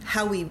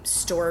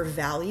store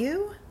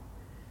value.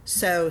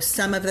 So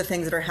some of the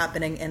things that are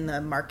happening in the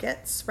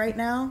markets right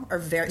now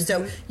are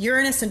so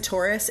Uranus and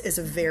Taurus is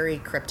a very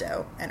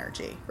crypto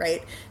energy,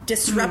 right?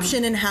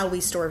 Disruption in how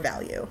we store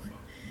value.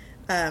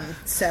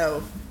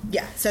 So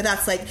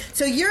that's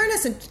so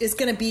Uranus is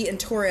going to be in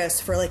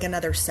Taurus for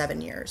another 7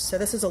 years. So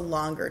this is a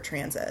longer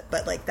transit,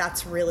 but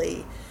that's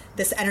really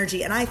this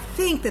energy. And I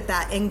think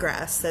that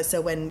ingress,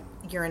 so when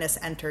Uranus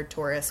entered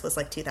Taurus was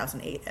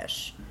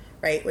 2008-ish,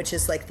 right? Which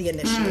is the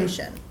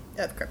initiation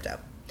of crypto.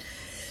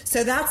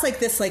 So that's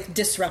this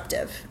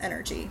disruptive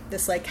energy.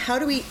 This how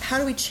do we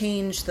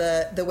change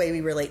the way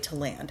we relate to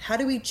land? How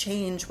do we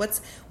change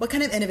what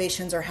kind of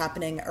innovations are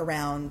happening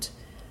around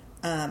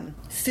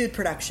food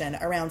production,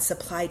 around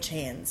supply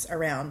chains,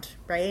 around,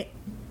 right?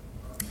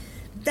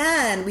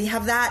 Then we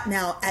have that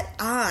now at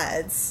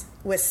odds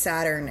with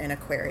Saturn in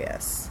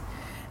Aquarius.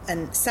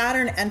 And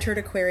Saturn entered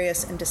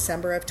Aquarius in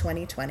December of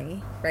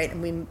 2020, right?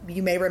 And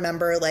you may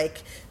remember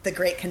the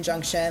Great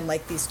Conjunction,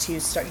 these two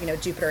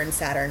Jupiter and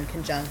Saturn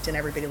conjunct, and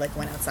everybody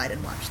went outside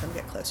and watched them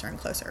get closer and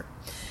closer.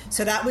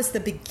 So that was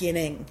the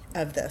beginning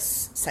of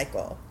this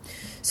cycle.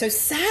 So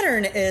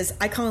Saturn is,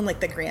 I call him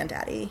the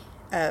granddaddy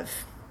of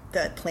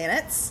the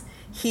planets.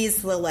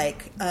 He's the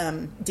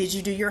did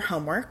you do your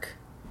homework,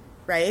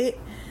 right?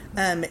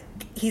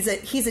 He's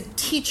a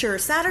teacher.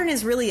 Saturn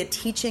is really a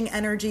teaching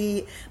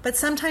energy, but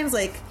sometimes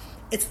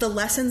it's the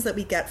lessons that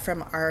we get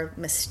from our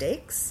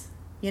mistakes,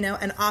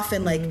 and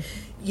often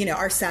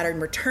our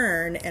Saturn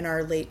return in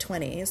our late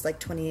 20s,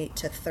 28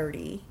 to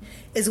 30,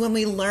 is when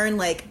we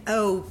learn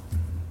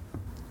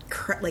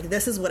like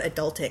this is what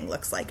adulting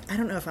looks like. I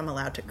don't know if I'm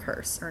allowed to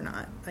curse or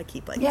not. I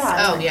keep like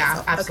absolutely.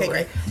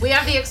 Okay, we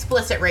have the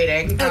explicit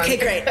rating. Okay,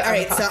 great. All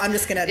right, so I'm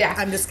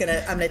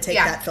gonna take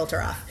that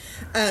filter off.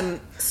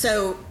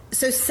 So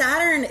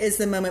Saturn is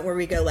the moment where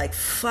we go like,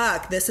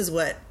 fuck, this is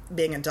what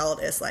being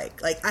adult is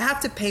like. Like, I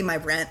have to pay my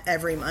rent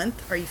every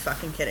month. Are you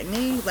fucking kidding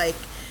me? Like,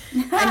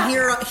 and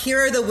here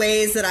are the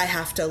ways that I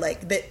have to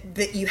like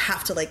that you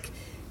have to like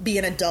be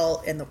an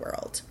adult in the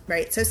world,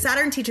 right? So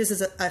Saturn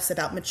teaches us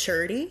about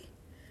maturity,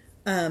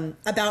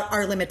 about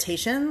our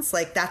limitations.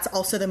 Like, that's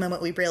also the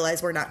moment we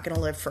realize we're not going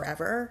to live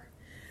forever.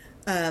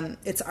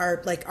 It's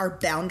our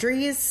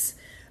boundaries.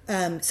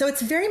 So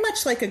it's very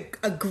much like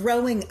a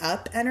growing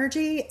up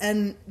energy,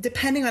 and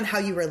depending on how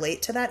you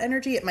relate to that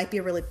energy, it might be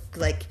a really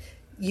like,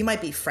 you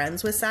might be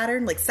friends with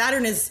Saturn. Like,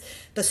 Saturn is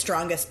the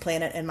strongest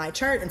planet in my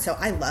chart, and so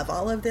I love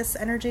all of this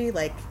energy.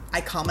 Like,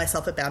 I call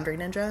myself a boundary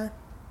ninja.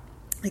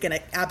 Like,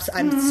 and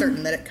I'm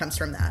certain that it comes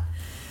from that.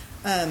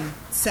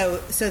 So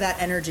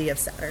that energy of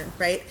Saturn,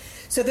 right?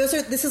 So this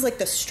is like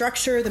the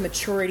structure, the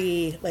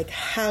maturity, like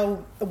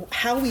how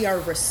we are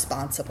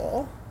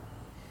responsible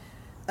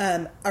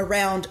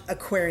around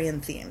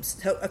Aquarian themes.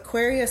 So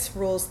Aquarius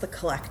rules the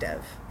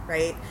collective,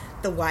 right?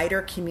 The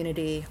wider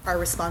community, our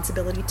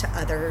responsibility to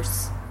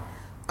others,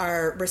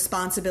 our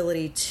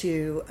responsibility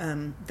to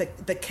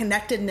the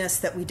connectedness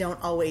that we don't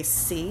always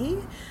see,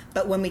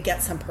 but when we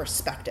get some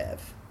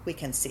perspective, we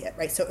can see it,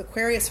 right? So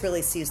Aquarius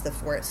really sees the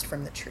forest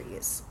from the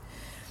trees.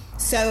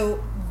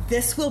 So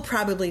this will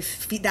probably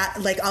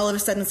that, like, all of a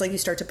sudden it's like you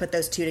start to put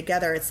those two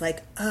together. It's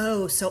like,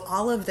 oh, so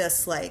all of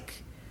this,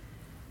 like,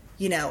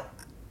 you know,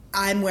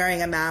 I'm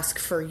wearing a mask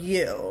for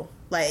you,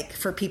 like,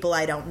 for people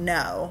I don't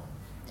know,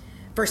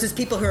 versus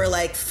people who are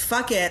like,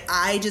 fuck it,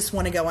 I just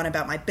want to go on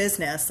about my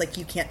business. Like,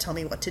 you can't tell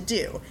me what to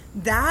do.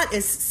 That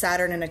is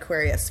Saturn and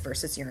Aquarius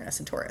versus Uranus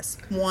and Taurus,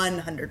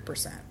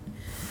 100%.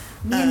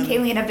 Me and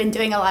Kayleen have been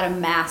doing a lot of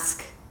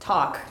mask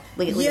talk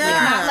lately. Yeah.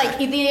 Like, not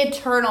like the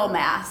eternal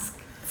mask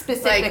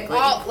specifically.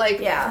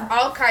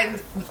 All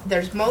kinds.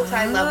 There's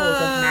multi-levels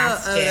of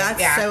masking. Oh,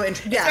 that's so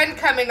interesting. It's been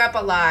coming up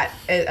a lot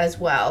as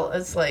well.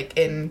 It's like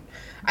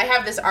I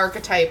have this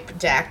archetype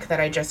deck that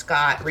I just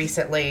got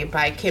recently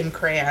by Kim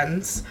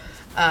Kranz.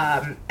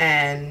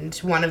 And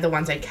one of the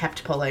ones I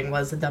kept pulling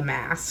was the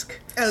mask.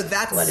 Oh,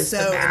 that's what is so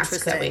the mask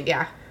interesting.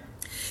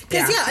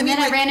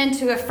 I ran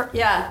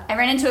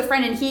into a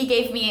friend, and he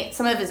gave me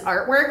some of his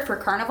artwork for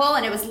Carnival,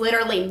 and it was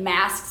literally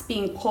masks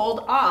being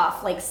pulled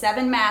off, like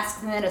 7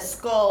 masks, and then a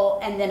skull,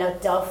 and then a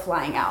dove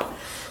flying out.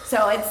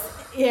 So it's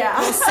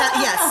Well,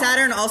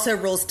 Saturn also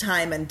rules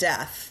time and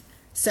death,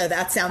 so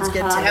that sounds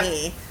good to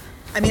me.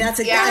 I mean, that's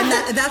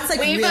that's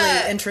like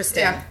really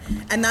interesting,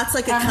 and that's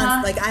like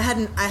like I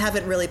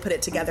haven't really put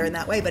it together in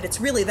that way, but it's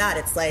really that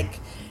it's like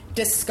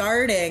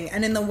discarding,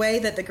 and in the way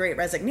that the Great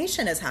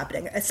Resignation is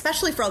happening,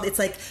 especially for all, it's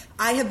like,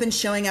 I have been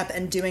showing up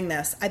and doing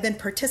this. I've been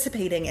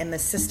participating in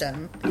this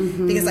system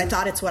because I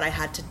thought it's what I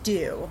had to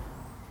do,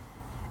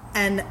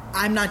 and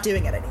I'm not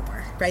doing it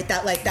anymore, right?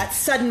 That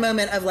sudden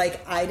moment of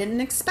like, I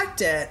didn't expect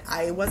it,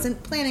 I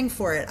wasn't planning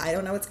for it, I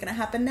don't know what's going to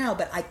happen now,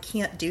 but I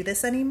can't do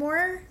this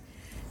anymore.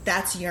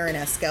 That's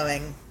Uranus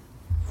going,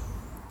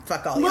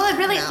 fuck all. Well,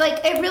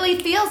 it really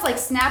feels like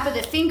snap of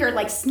the finger,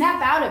 like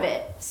snap out of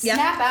it.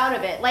 Snap out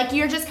of it. Like,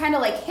 you're just kind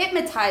of like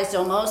hypnotized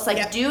almost,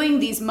 like doing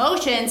these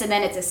motions, and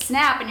then it's a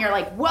snap, and you're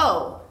like,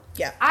 whoa.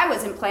 Yeah. I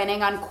wasn't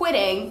planning on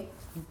quitting.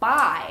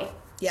 Bye.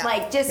 Yeah.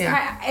 Like, just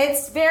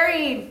it's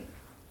very,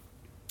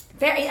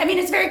 very, I mean,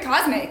 it's very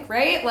cosmic,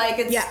 right? Like,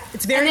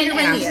 it's very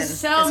Uranian.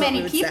 So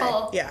many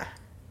people. Say. Yeah.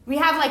 We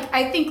have, like,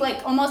 I think,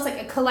 like, almost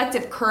like a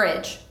collective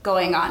courage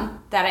going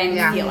on that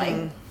I'm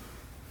feeling.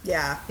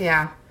 Yeah.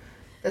 Yeah.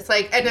 It's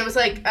like, and it was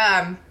like,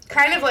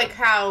 kind of like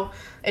how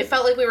it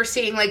felt like we were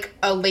seeing like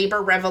a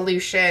labor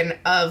revolution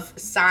of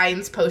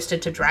signs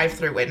posted to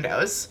drive-through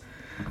windows,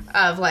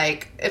 of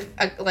like,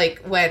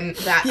 when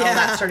all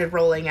that started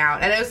rolling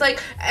out, and it was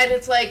like, and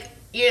it's like,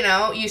 you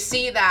know, you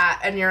see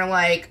that and you're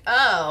like,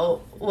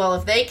 oh, well,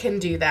 if they can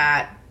do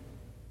that,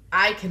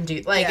 I can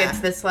do, like, it's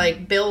this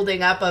like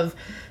building up of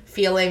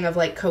feeling of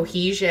like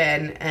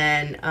cohesion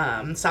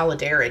and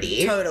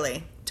solidarity.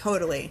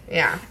 Totally.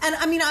 Yeah. And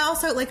I mean, I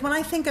also, like, when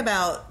I think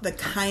about the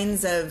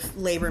kinds of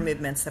labor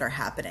movements that are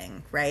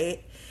happening,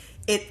 right?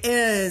 It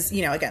is,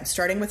 you know, again,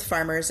 starting with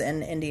farmers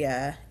in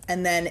India,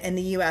 and then in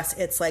the US,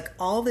 it's like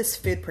all this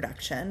food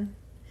production.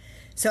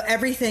 So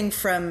everything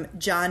from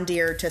John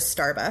Deere to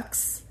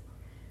Starbucks,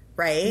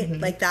 right?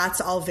 Mm-hmm. Like,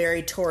 that's all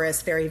very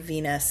Taurus, very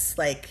Venus,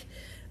 like,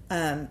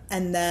 and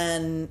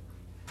then,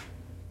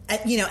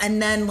 you know,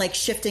 and then like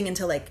shifting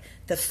into like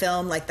the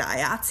film, like the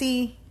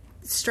IATSE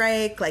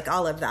strike, like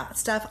all of that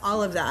stuff,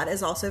 all of that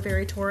is also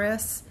very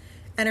Taurus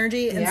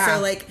energy. And so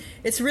like,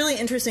 it's really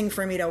interesting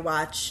for me to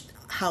watch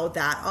how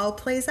that all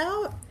plays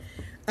out.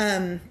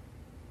 And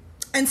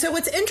so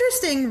what's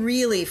interesting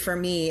really for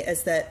me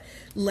is that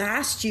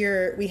last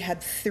year we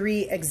had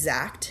 3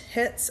 exact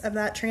hits of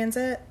that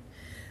transit,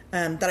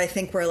 that I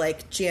think were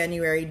like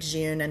January,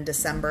 June, and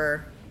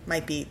December.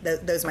 Might be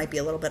those might be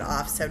a little bit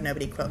off, so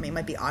nobody quote me. It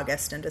might be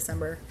August and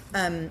December.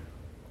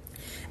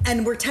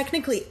 And we're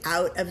technically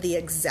out of the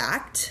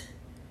exact,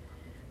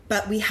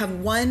 but we have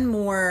one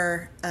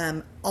more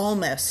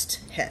almost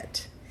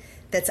hit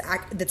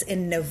that's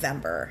in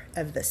November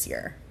of this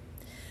year.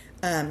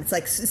 It's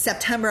like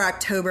September,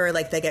 October,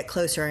 like they get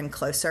closer and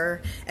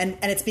closer. And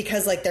it's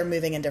because like they're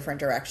moving in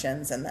different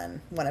directions, and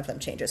then one of them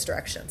changes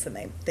directions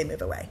and they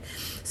move away.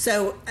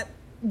 So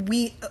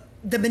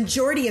the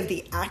majority of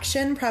the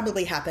action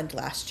probably happened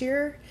last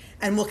year,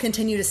 and we'll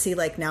continue to see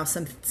like now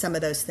some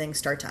of those things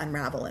start to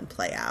unravel and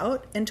play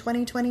out in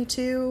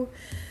 2022.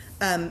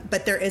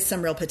 But there is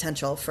some real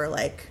potential for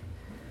like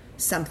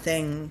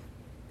something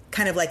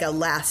kind of like a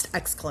last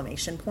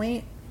exclamation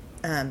point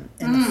in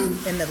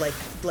the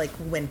like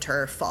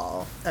winter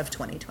fall of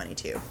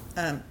 2022.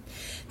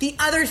 The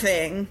other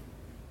thing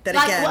that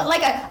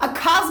like a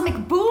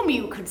cosmic boom,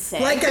 you could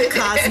say, like a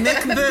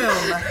cosmic boom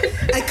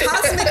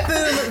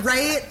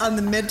right on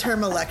the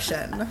midterm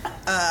election.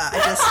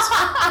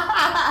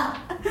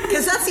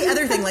 Because that's the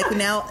other thing. Like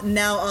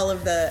now all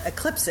of the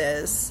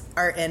eclipses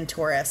are in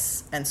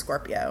Taurus and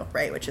Scorpio,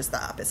 right? Which is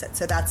the opposite.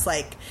 So that's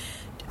like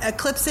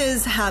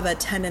eclipses have a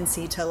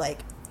tendency to like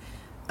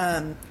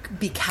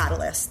be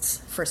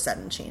catalysts for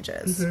sudden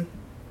changes. Mm-hmm.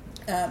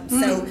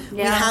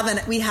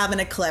 We have an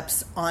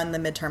eclipse on the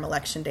midterm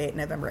election date,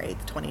 November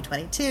 8th,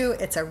 2022.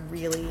 It's a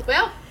really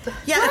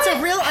it's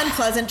a real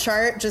unpleasant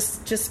chart.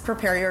 Just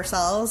prepare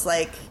yourselves.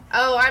 Like,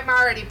 oh, I'm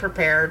already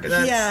prepared. It's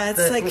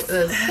like what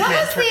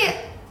was the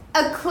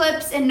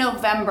eclipse in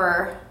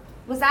November?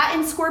 Was that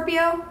in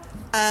Scorpio?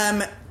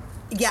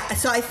 Yeah.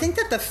 So I think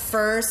that the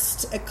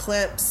first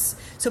eclipse.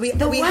 So we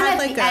one had at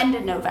like the end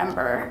of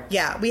November.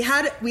 Yeah,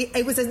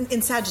 it was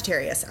in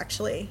Sagittarius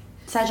actually.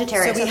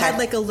 Sagittarius. So we had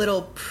like a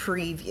little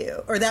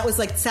preview, or that was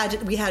like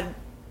we had,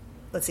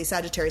 let's see,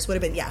 Sagittarius would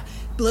have been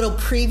little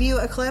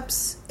preview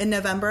eclipse in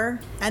November,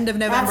 end of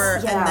November,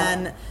 and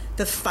then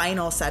the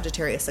final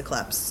Sagittarius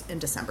eclipse in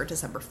December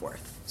 4th.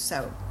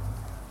 So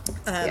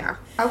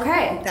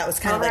okay, that was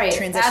kind of like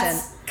transition.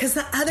 Because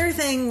the other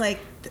thing like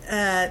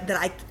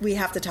we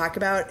have to talk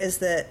about is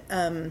that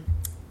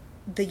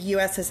the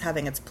U.S. is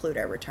having its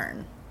Pluto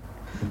return,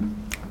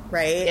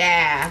 right?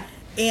 Yeah.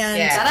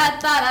 And it's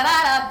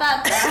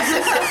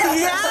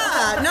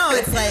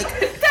like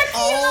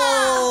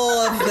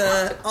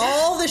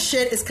all the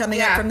shit is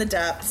coming up from the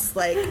depths.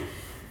 Like,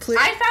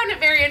 I found it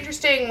very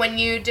interesting when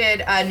you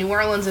did New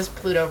Orleans'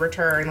 Pluto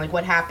return, like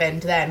what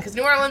happened then, because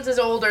New Orleans is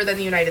older than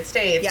the United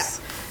States,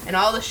 and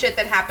all the shit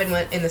that happened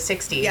in the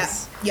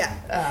 60s.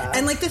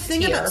 And like the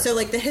thing about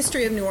the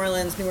history of New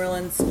Orleans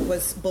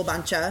was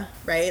Bulbancha,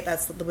 right?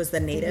 That was the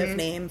native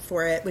name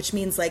for it, which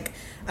means like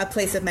a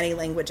place of many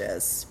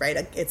languages, right?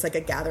 It's like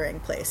a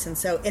gathering place, and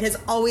so it has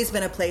always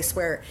been a place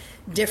where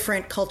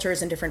different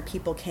cultures and different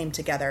people came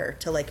together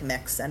to like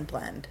mix and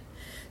blend.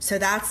 So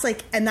that's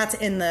like, and that's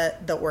in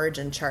the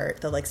origin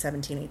chart, the like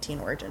 1718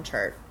 origin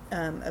chart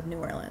of New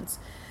Orleans.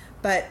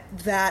 But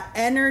that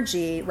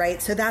energy, right?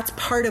 So that's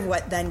part of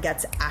what then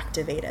gets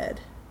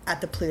activated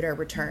at the Pluto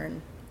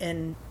return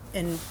in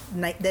the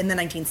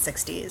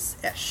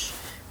 1960s-ish,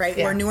 right?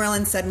 Yeah. Where New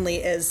Orleans suddenly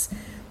is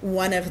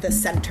one of the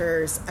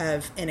centers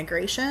of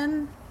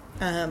integration.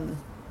 We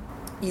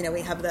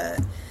have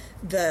the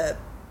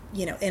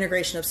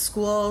integration of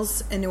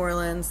schools in New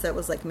Orleans that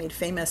was like made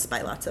famous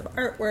by lots of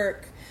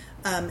artwork.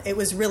 It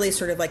was really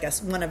sort of like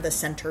one of the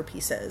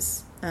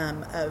centerpieces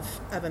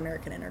of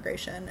American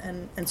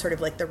integration and sort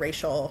of like the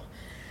racial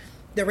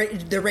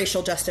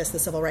justice, the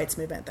civil rights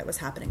movement that was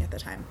happening at the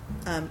time.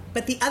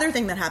 But the other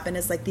thing that happened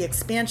is like the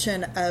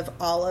expansion of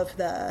all of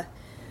the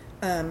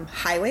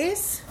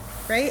highways,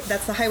 right?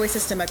 That's the highway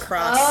system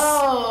across.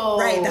 Oh,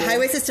 right, the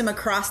highway system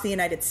across the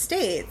United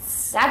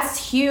States.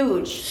 That's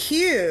huge.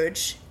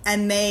 Huge.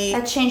 And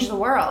that changed the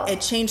world. It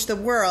changed the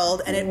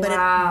world, but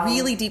it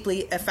really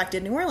deeply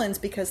affected New Orleans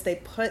because they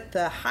put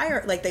the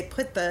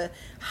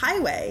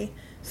highway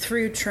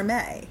through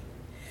Treme.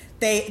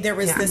 There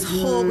was this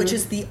whole, which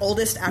is the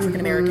oldest African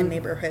American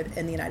neighborhood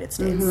in the United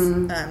States.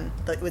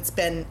 It's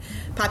been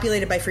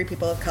populated by free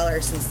people of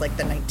color since the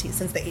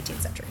 18th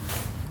century,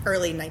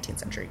 early 19th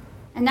century.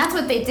 And that's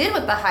what they did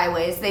with the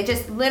highways. They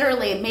just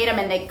literally made them,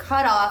 and they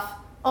cut off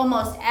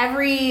almost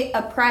every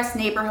oppressed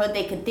neighborhood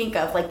they could think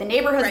of. Like the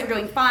neighborhoods were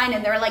doing fine,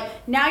 and they're like,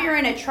 now you're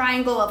in a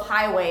triangle of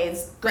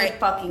highways. Good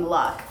fucking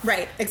luck.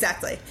 Right,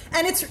 exactly.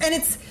 And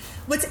it's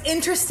what's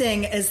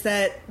interesting is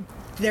that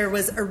there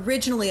was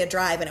originally a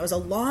drive, and it was a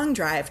long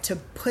drive to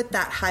put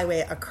that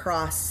highway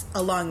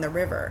along the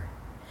river.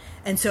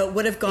 And so it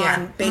would have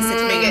gone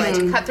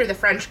basically cut through the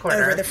French Quarter.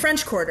 Over the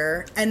French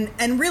Quarter. And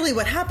really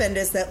what happened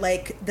is that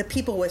like the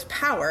people with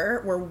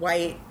power were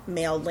white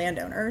male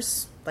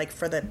landowners, like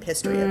for the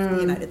history of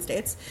the United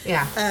States.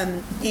 Yeah.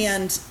 And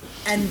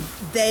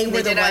they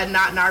were did a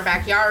not in our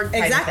backyard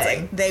kind of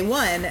thing. They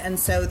won. And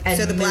so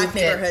the black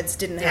neighborhoods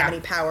didn't have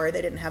any power.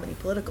 They didn't have any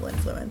political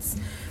influence.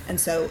 And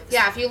so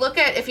if you look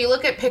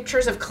at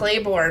pictures of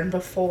Claiborne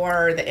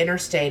before the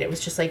interstate, it was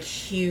just like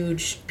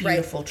huge,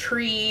 beautiful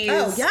trees.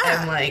 Oh yeah,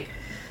 and like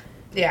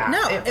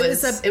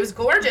it was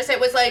gorgeous. It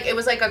was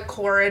like a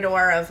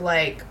corridor of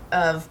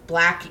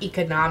black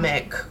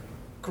economic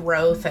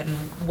growth and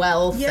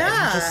wealth.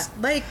 Yeah, and just,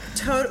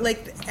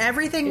 like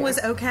everything was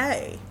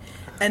okay.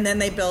 And then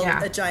they built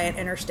a giant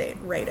interstate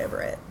right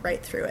over it,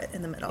 right through it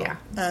in the middle. Yeah.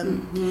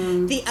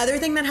 The other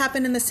thing that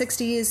happened in the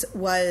 60s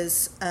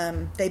was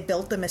they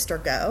built the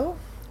Mr. Go,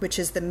 which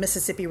is the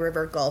Mississippi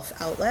River Gulf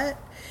outlet.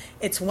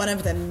 It's one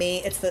of the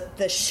main, it's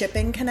the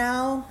shipping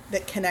canal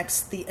that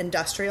connects the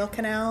industrial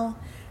canal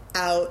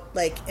out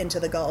like into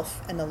the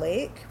Gulf and the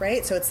lake,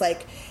 right? So it's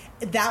like,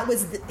 that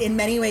was in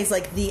many ways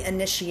like the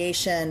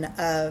initiation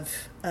of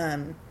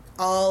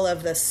all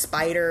of the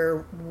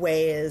spider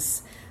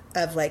ways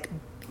of like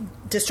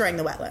destroying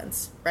the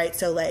wetlands, right?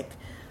 So like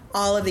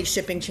all of these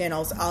shipping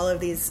channels, all of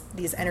these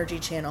energy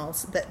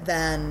channels that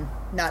then,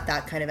 not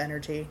that kind of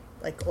energy,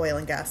 like oil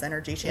and gas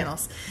energy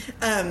channels,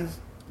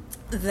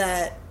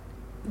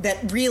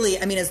 that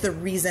really, I mean, is the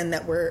reason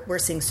that we're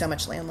seeing so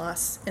much land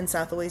loss in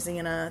South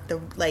Louisiana.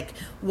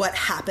 What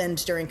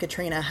happened during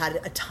Katrina had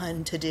a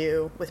ton to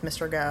do with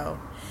Mr. Go.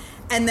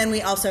 And then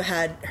we also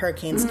had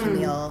Hurricanes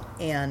Camille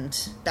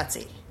and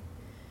Betsy,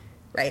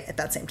 right, at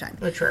that same time.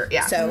 Which were,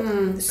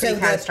 so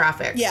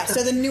catastrophic.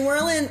 So the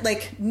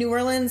New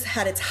Orleans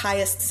had its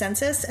highest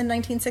census in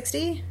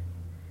 1960,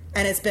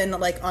 and it's been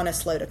like on a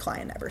slow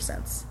decline ever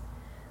since.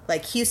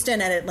 Like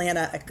Houston and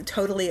Atlanta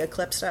totally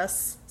eclipsed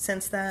us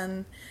since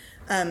then.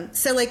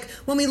 So like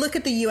when we look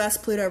at the U.S.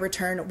 Pluto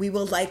return, we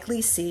will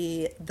likely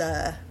see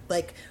the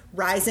like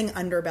rising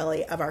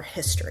underbelly of our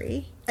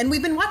history. And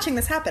we've been watching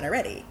this happen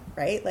already,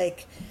 right?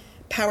 Like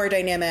power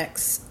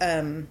dynamics,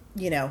 land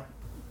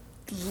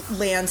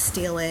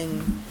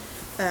stealing,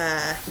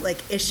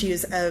 like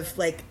issues of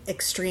like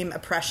extreme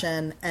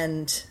oppression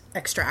and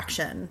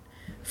extraction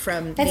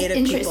from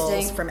Native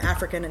peoples, from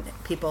African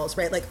peoples,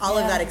 right? Like all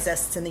of that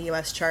exists in the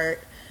U.S.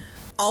 chart.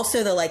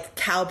 Also, the like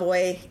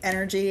cowboy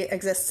energy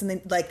exists in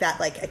the, like that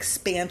like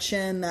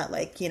expansion, that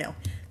like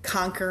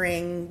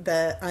conquering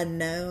the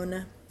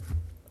unknown.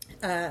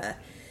 The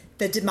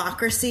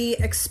democracy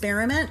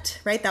experiment,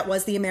 right? That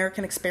was the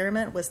American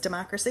experiment, was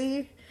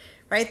democracy,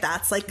 right?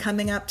 That's like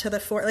coming up to the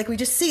fore. Like we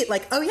just see it,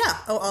 like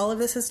all of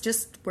this is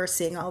just, we're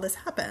seeing all this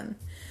happen.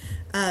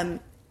 And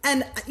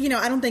I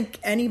don't think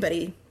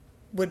anybody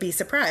would be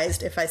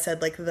surprised if I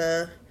said like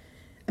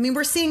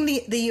we're seeing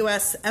the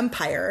U.S.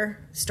 empire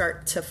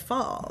start to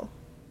fall.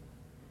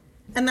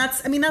 And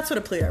that's what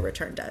a Pluto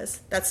return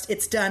does.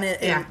 It's done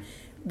it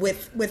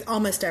with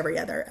almost every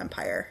other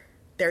empire.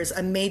 There's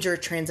a major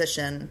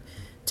transition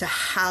to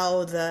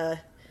how the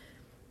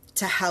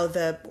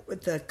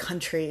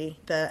country,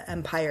 the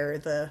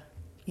empire,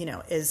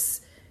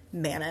 is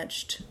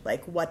managed,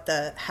 like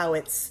how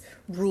it's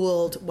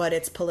ruled, what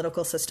its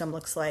political system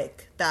looks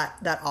like.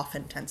 That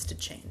often tends to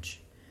change.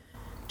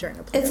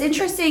 It's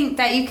interesting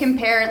that you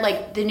compare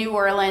like the New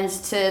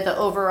Orleans to the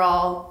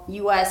overall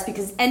U.S.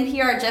 because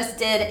NPR just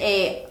did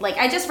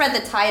I just read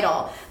the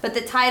title, but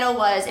the title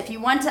was, if you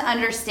want to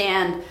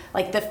understand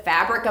like the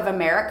fabric of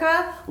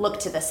America, look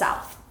to the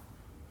South.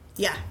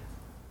 Yeah,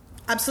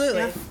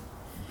 absolutely. Yeah.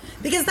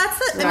 Because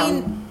that's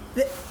the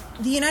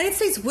United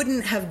States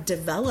wouldn't have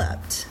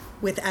developed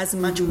with as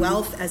much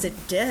wealth as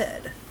it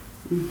did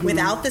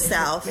without the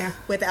South,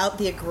 without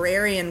the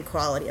agrarian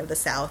quality of the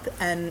South,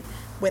 and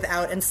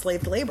without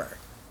enslaved labor.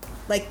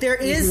 Like there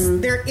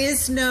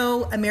is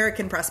no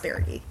American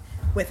prosperity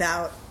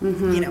without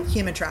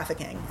human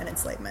trafficking and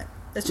enslavement.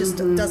 It just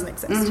doesn't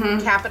exist.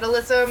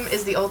 Capitalism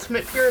is the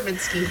ultimate pyramid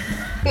scheme.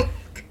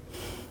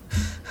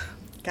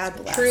 God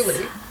bless.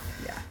 Truly.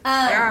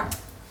 I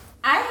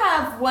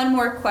have one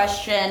more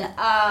question.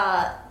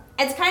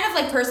 It's kind of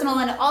like personal,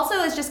 and also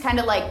is just kind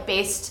of like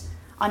based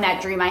on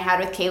that dream I had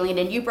with Kayleen,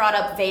 and you brought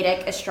up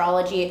Vedic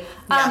astrology.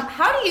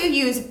 How do you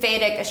use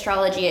Vedic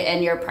astrology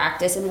in your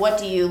practice, and what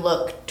do you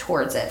look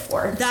towards it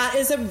for? That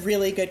is a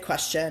really good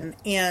question,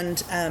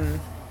 and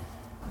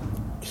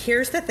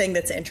here's the thing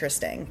that's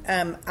interesting.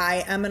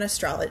 I am an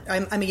astrologer.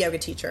 I'm a yoga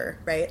teacher,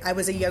 right? I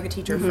was a yoga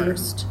teacher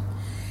first,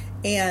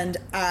 and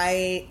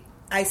I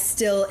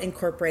still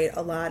incorporate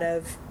a lot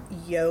of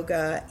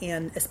yoga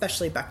and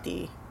especially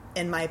bhakti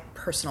in my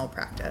personal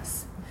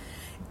practice.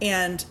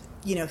 And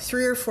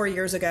 3 or 4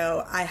 years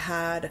ago, I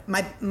had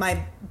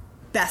my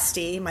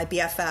bestie, my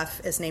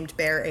BFF, is named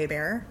Bear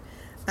Aber.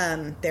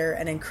 They're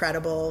an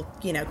incredible,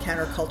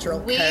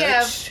 countercultural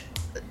coach.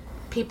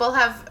 People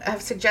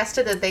have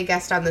suggested that they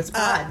guest on this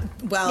pod.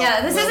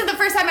 This isn't the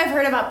first time I've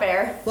heard about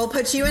Bear. We'll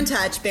put you in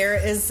touch. Bear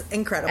is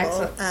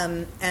incredible.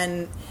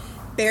 And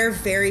Bear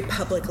very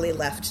publicly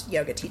left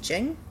yoga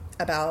teaching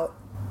about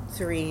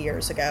 3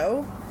 years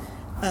ago.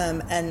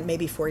 And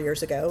maybe 4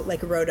 years ago,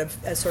 wrote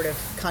a sort of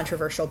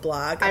controversial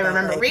blog. I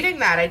remember reading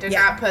that. I did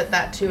not put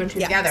that two and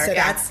two together.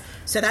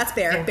 So that's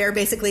Bear. Yeah. Bear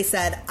basically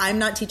said, I'm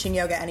not teaching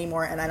yoga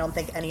anymore, and I don't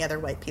think any other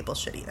white people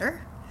should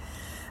either.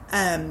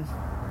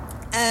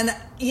 And,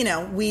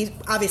 we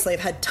obviously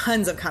have had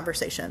tons of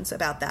conversations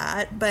about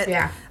that, but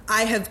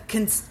I have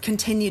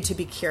continued to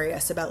be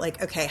curious about,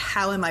 okay,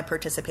 how am I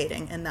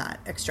participating in that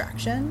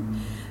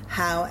extraction?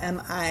 How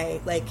am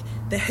I,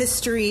 the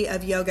history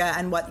of yoga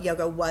and what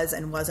yoga was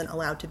and wasn't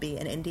allowed to be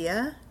in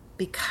India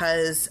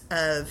because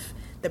of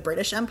the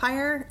British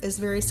Empire is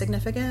very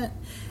significant.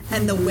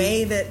 And the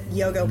way that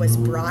yoga was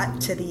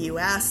brought to the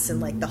U.S. and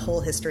like the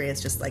whole history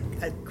is just like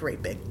a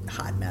great big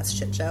hot mess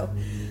shit show.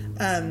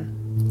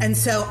 And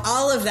so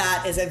all of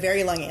that is a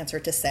very long answer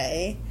to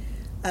say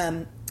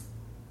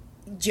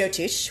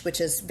Jyotish, which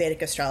is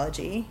Vedic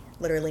astrology,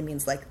 literally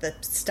means like the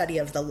study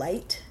of the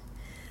light.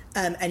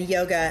 And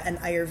yoga and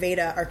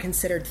Ayurveda are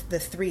considered the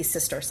three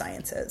sister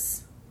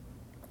sciences.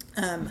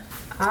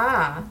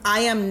 I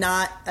am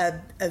not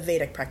a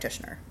Vedic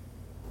practitioner.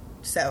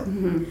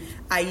 So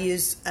I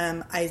use,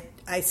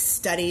 I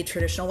study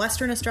traditional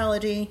Western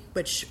astrology,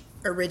 which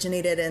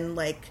originated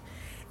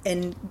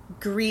in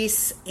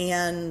Greece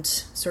and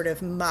sort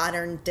of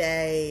modern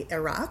day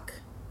Iraq.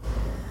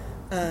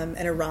 And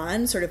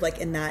Iran, sort of like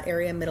in that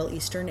area, Middle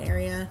Eastern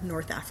area,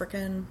 North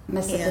African.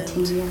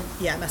 Mesopotamia.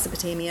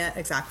 Mesopotamia,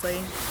 exactly.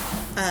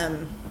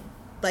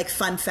 Like,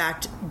 fun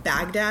fact,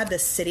 Baghdad, the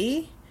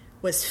city,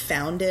 was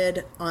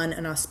founded on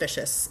an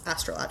auspicious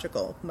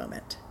astrological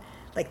moment.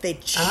 Like, they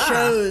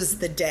chose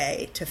the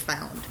day to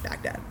found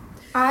Baghdad.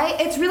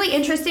 It's really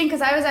interesting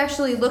because I was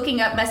actually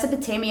looking up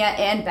Mesopotamia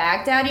and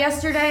Baghdad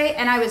yesterday,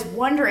 and I was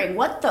wondering,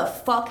 what the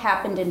fuck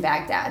happened in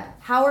Baghdad?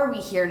 How are we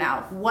here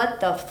now? What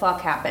the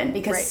fuck happened?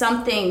 Because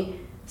something,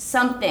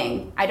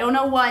 I don't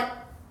know what,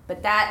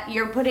 but that,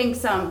 you're putting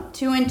some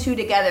 2 and 2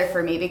 together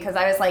for me, because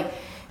I was like,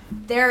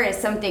 there is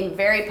something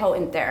very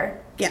potent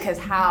there. Because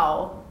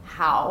how?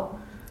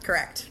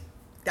 Correct.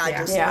 I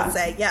just would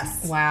say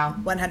yes. Wow.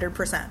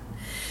 100%.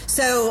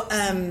 So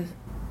I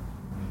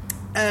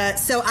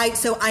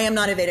am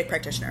not a Vedic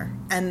practitioner,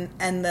 and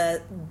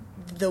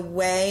the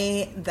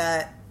way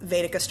that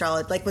Vedic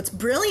astrology, like, what's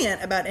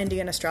brilliant about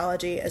Indian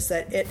astrology is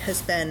that it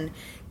has been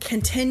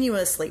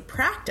continuously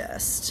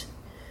practiced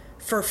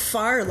for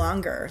far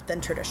longer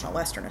than traditional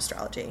Western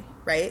astrology,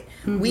 right?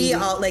 Mm-hmm. We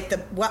all, like, the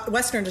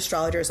Western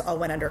astrologers all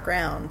went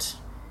underground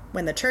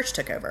when the church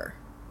took over,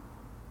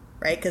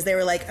 right? Because they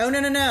were like, oh,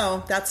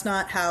 no, that's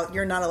not how,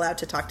 you're not allowed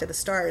to talk to the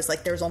stars.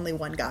 Like, there's only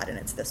one God, and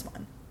it's this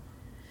one.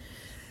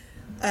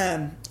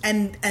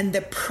 And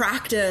the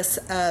practice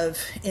of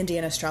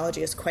Indian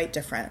astrology is quite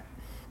different.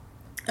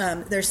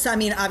 There's some, I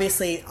mean,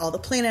 obviously all the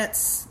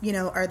planets,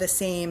 are the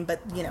same,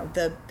 but,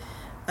 the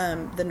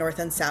north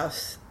and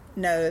south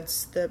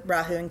nodes, the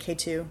Rahu and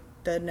Ketu,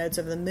 the nodes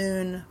of the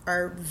moon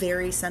are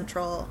very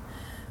central.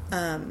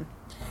 And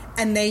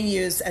they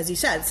use, as you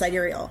said,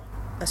 sidereal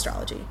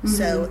astrology. Mm-hmm.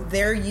 So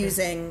they're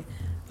using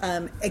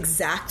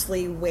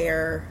exactly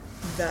where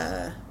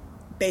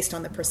based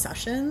on the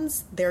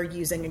precessions, they're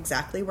using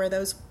exactly where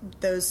those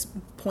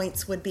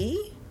points would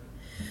be.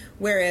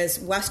 Whereas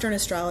Western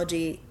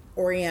astrology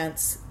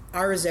orients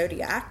our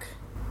zodiac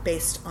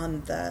based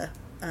on the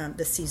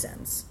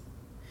seasons.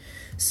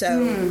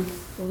 So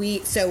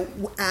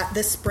at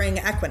the spring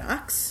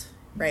equinox,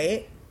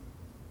 right,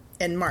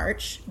 in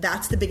March,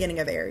 that's the beginning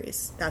of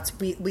Aries. That's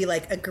we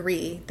like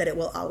agree that it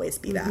will always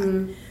be that.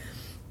 Mm-hmm.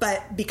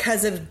 But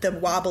because of the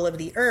wobble of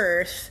the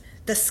Earth,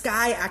 the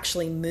sky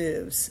actually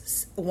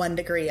moves 1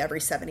 degree every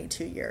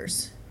 72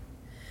 years.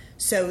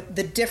 So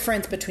the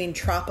difference between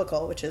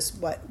tropical, which is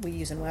what we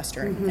use in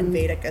Western, and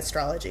Vedic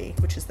astrology,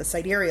 which is the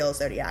sidereal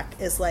zodiac,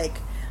 is like,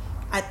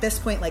 at this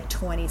point, like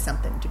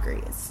 20-something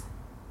degrees.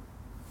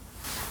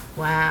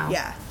 Wow.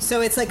 Yeah.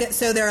 So it's like,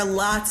 so there are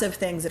lots of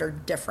things that are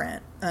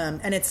different.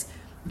 And it's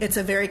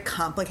a very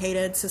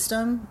complicated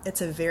system.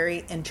 It's a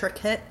very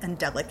intricate and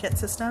delicate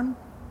system.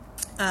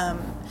 I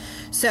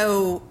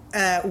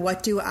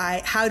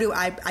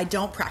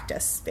don't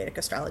practice Vedic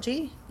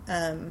astrology.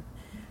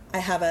 I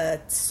have a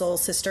soul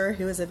sister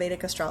who is a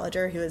Vedic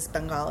astrologer who is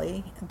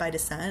Bengali by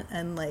descent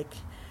and like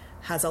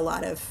has a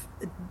lot of,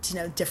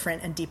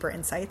 different and deeper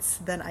insights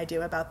than I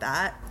do about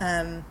that.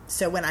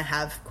 So when I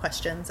have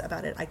questions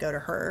about it, I go to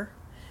her.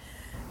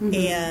 Mm-hmm.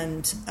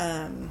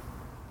 And,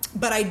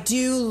 but I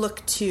do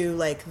look to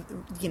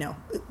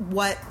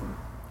what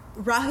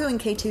Rahu and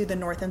Ketu, the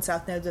north and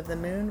south nodes of the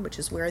moon, which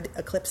is where the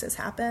eclipses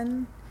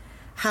happen,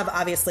 have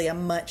obviously a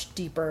much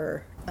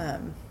deeper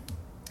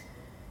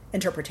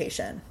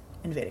interpretation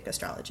in Vedic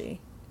astrology.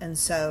 And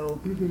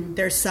so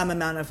there's some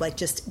amount of like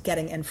just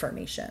getting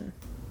information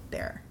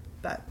there.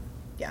 But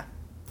yeah,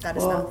 that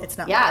is it's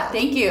not. Yeah,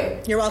 thank you.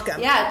 You're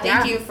welcome. Yeah,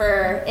 thank you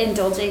for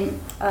indulging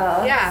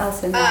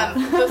us in that.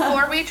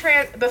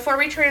 Before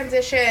we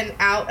transition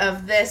out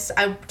of this,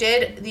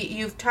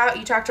 you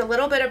talked a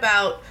little bit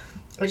about,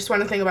 I just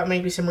want to think about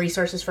maybe some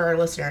resources for our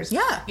listeners.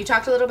 Yeah. You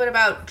talked a little bit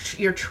about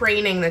your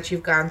training that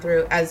you've gone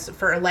through as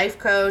for a life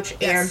coach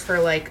and for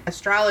like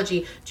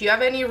astrology. Do you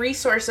have any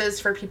resources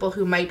for people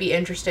who might be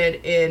interested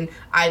in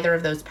either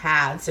of those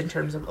paths in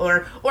terms of,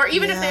 or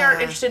even if they are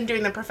interested in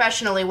doing them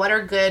professionally, what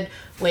are good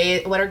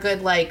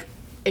like,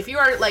 if you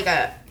are like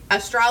a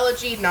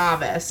astrology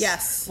novice,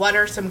 what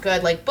are some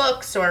good like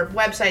books or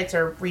websites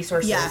or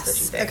resources that you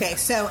think? Okay,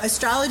 so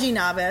astrology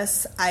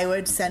novice, I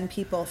would send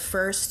people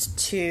first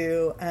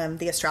to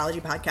the Astrology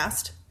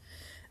podcast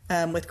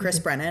with Chris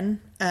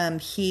Brennan.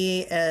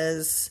 He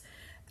is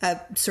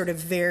a sort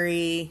of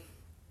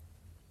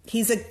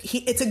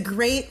it's a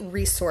great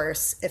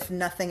resource, if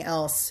nothing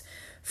else,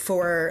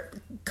 for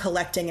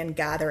collecting and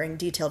gathering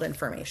detailed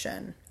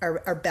information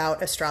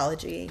about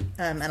astrology.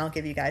 And I'll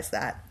give you guys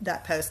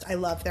that post. I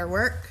love their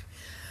work.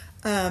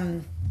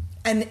 And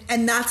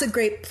that's a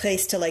great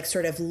place to like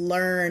sort of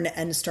learn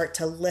and start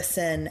to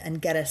listen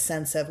and get a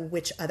sense of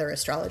which other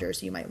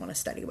astrologers you might want to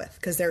study with,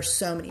 because there are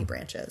so many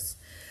branches.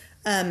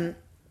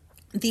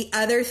 The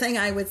other thing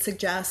I would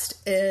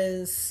suggest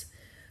is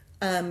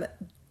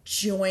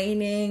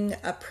joining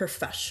a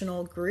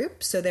professional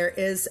group. So there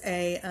is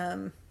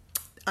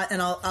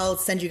and I'll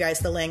send you guys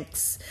the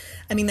links.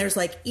 I mean, there's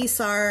like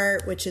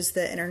ISAR, which is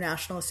the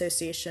International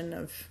Association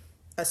of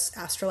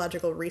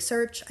Astrological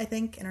Research, I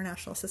think,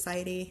 International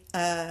Society.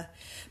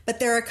 But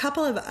there are a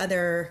couple of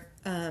other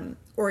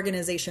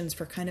organizations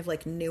for kind of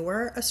like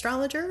newer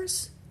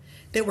astrologers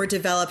that were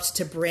developed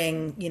to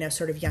bring,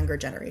 sort of younger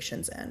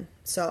generations in.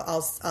 So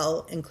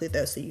I'll include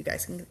those so you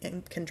guys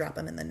can drop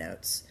them in the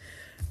notes.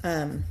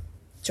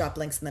 Drop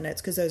links in the notes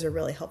because those are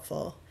really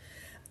helpful.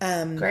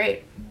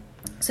 Great.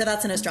 So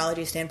that's an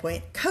astrology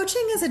standpoint.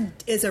 Coaching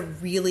is a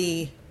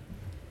really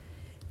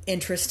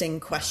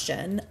interesting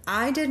question.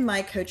 I did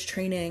my coach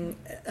training.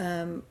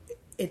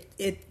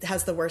 It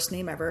has the worst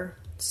name ever.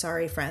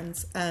 Sorry,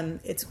 friends.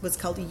 It was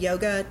called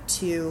Yoga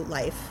to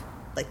Life,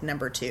 like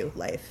number 2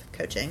 life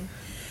coaching.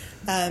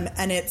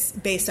 And it's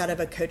based out of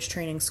a coach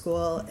training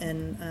school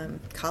in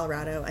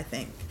Colorado, I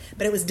think.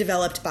 But it was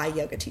developed by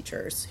yoga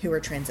teachers who are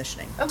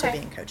transitioning to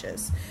being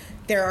coaches.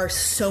 There are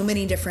so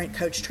many different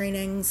coach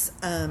trainings,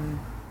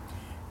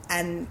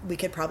 and we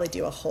could probably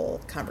do a whole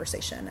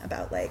conversation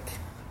about like...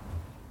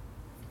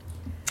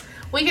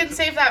 We can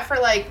save that for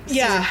like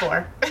season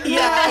 4.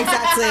 Yeah,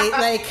 exactly.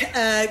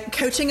 Like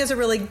coaching is a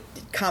really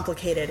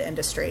complicated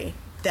industry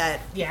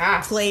that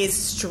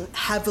plays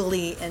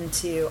heavily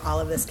into all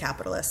of this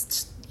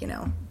capitalist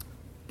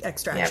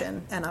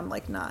extraction, and I'm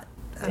like not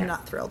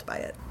thrilled by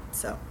it.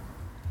 So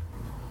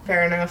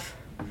fair enough.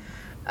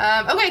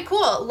 Okay,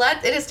 cool.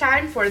 It is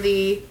time for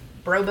the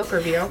Bro Book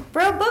Review.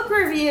 Bro Book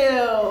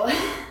Review.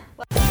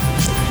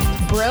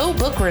 Bro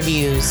Book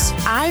Reviews.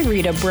 I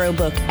read a bro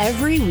book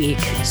every week,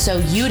 so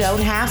you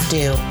don't have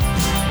to.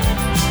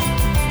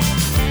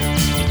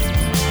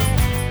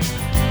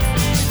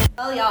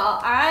 Well,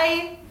 y'all,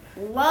 I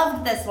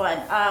loved this one.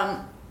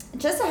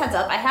 Just a heads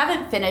up, I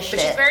haven't finished it.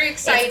 She's very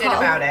excited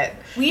about it.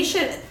 We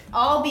Should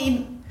All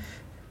Be...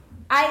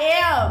 I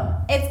am.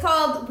 It's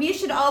called We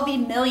Should All Be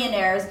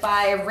Millionaires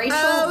by Rachel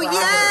Roberts.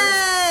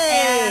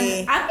 Yay!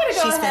 And I'm going to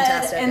go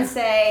ahead and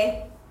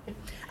say...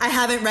 I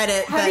haven't read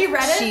it. Have you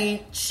read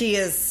it?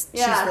 She's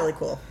really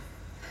cool.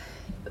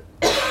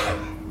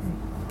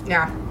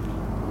 Yeah.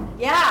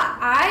 Yeah,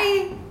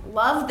 I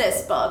love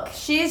this book.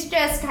 She's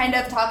just kind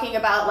of talking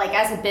about, like,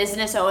 as a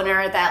business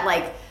owner, that,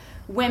 like,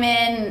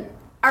 women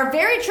are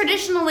very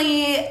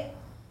traditionally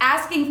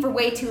asking for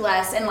way too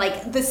less, and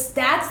like the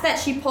stats that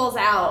she pulls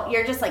out,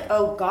 you're just like,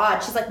 oh god.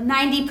 She's like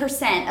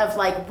 90% of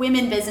like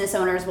women business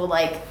owners will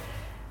like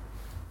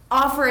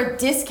offer a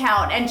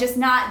discount and just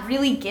not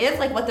really give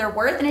like what they're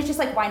worth, and it's just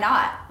like, why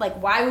not?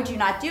 Like, why would you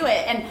not do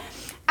it? And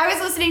I was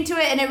listening to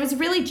it and it was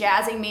really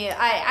jazzing me.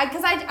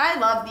 I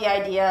love the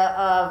idea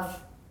of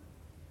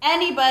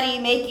anybody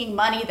making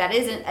money that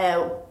isn't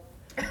a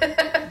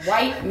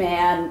white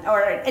man,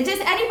 or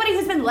just anybody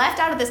who's been left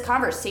out of this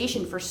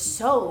conversation for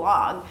so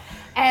long.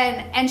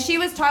 And she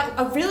was talking,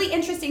 a really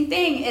interesting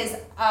thing is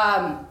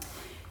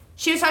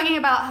she was talking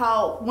about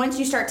how once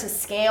you start to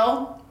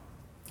scale,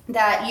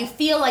 that you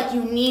feel like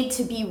you need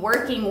to be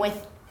working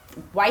with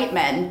white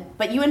men,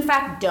 but you in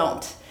fact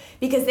don't,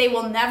 because they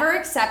will never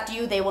accept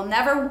you, they will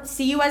never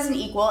see you as an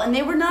equal, and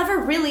they will never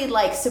really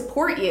like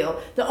support you.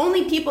 The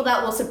only people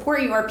that will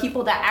support you are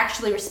people that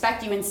actually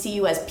respect you and see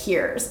you as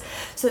peers.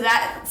 So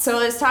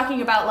it's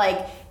talking about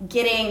like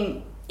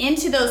getting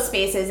into those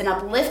spaces and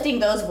uplifting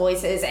those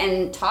voices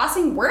and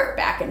tossing work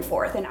back and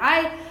forth. And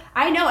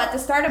I know at the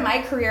start of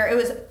my career, it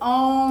was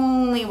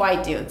only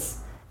white dudes.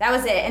 That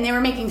was it. And they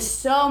were making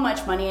so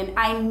much money, and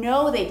I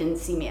know they didn't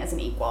see me as an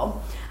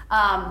equal.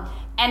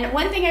 And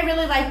one thing I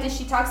really liked is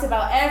she talks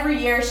about every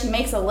year she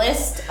makes a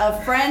list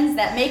of friends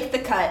that make the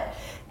cut.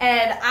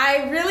 And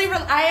I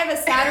have a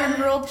Saturn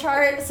ruled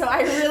chart, so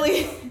I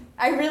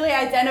really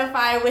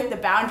identify with the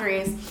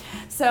boundaries.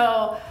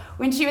 So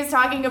when she was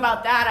talking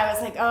about that, I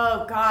was like,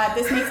 oh God,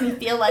 this makes me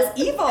feel less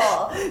evil,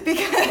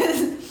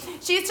 because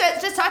she's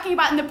just talking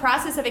about in the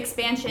process of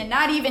expansion,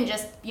 not even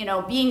just,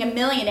 being a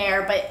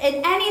millionaire, but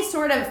in any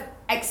sort of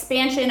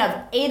expansion of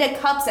 8 of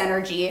Cups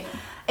energy.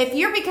 If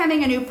you're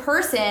becoming a new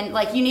person,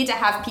 like, you need to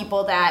have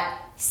people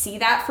that see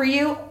that for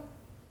you,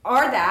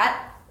 or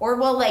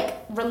will like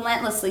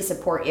relentlessly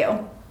support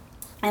you.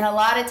 And a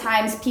lot of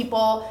times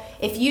people,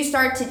 if you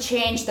start to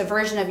change the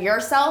version of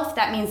yourself,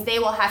 that means they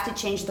will have to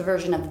change the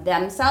version of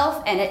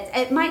themselves, and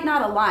it might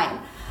not align.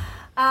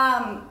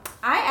 I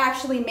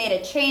actually made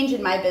a change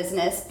in my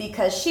business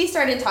because she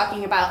started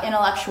talking about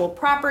intellectual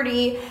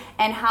property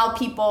and how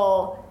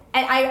people...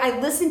 And I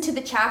listened to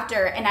the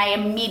chapter and I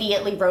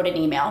immediately wrote an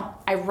email.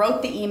 I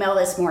wrote the email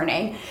this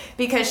morning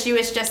because she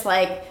was just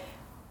like,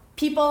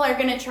 people are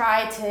going to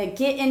try to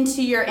get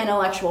into your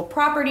intellectual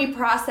property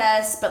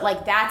process, but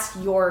like that's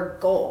your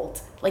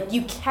gold. Like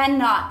you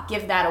cannot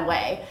give that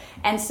away.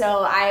 And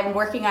so I'm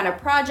working on a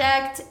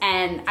project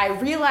and I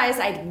realized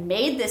I'd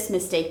made this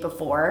mistake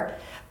before,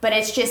 but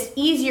it's just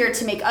easier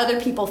to make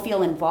other people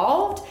feel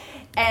involved.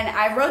 And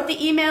I wrote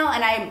the email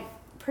and I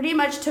pretty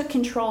much took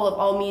control of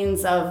all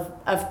means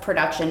of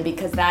production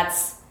because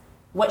that's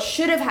what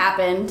should have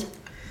happened.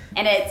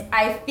 And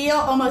I feel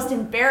almost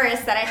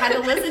embarrassed that I had to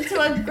listen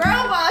to a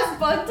girl boss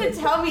book to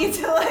tell me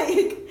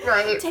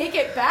to take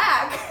it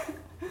back.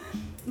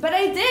 But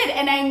I did,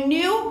 and I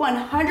knew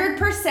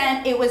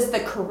 100% it was the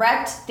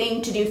correct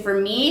thing to do for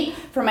me,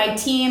 for my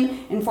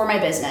team, and for my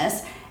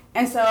business.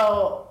 And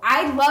so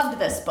I loved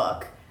this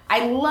book.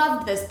 I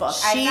found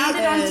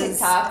it on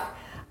TikTok.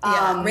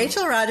 Yeah,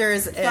 Rachel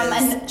Rogers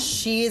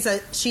she's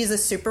a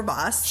super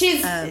boss.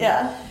 She's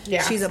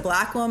a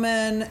Black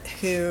woman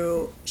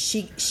who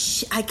she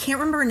I can't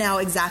remember now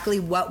exactly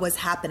what was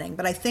happening,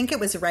 but I think it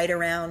was right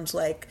around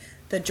like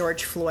the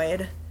George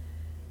Floyd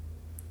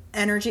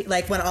energy,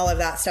 like when all of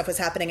that stuff was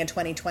happening in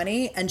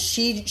 2020, and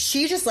she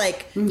just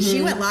like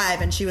she went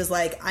live and she was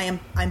like, I'm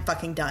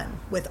fucking done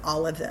with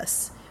all of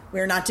this.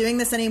 We're not doing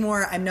this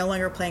anymore. I'm no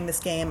longer playing this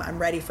game. I'm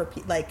ready for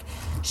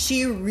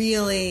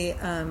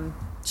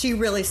she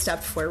really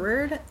stepped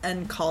forward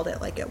and called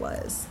it like it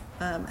was.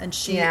 And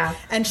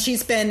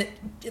she's been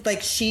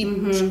like,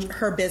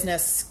 her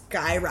business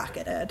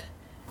skyrocketed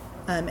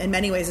in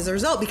many ways as a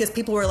result, because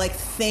people were like,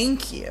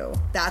 thank you.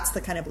 That's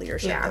the kind of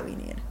leadership that we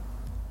need.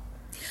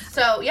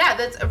 So yeah,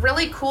 that's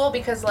really cool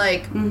because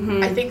like,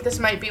 I think this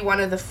might be one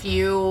of the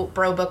few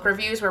bro book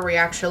reviews where we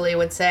actually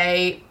would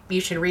say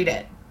you should read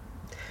it.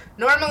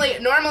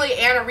 Normally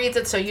Anna reads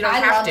it so you don't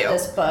have to,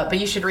 this book. But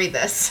you should read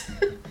this.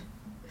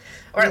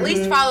 Or at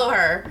least follow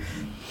her.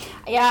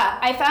 Yeah,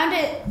 I found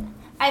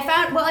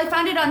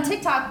it on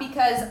TikTok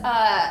because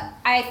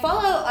I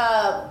follow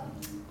a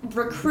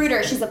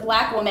recruiter. She's a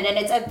Black woman, and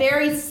it's a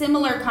very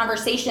similar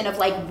conversation of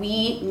like,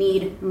 we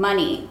need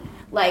money.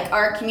 Like,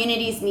 our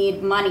communities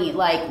need money.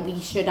 Like, we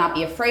should not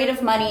be afraid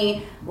of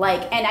money.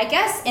 Like, and I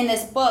guess in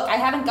this book, I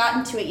haven't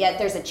gotten to it yet,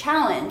 there's a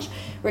challenge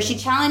where she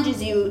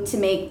challenges you to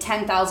make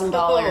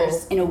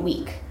 $10,000 in a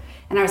week.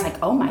 And I was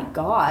like, oh my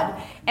God.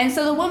 And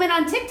so the woman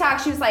on TikTok,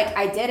 she was like,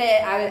 I did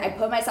it. I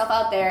put myself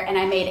out there and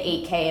I made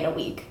 $8K in a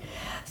week.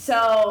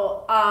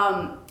 So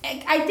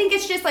I think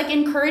it's just like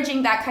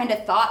encouraging that kind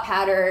of thought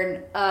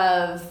pattern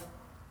of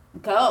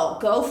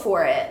go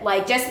for it.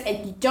 Like, just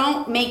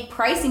don't make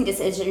pricing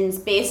decisions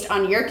based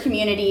on your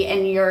community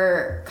and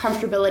your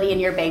comfortability in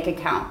your bank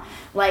account.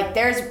 Like,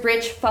 there's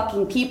rich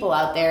fucking people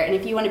out there. And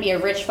if you want to be a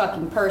rich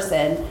fucking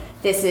person,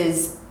 this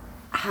is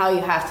how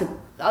you have to.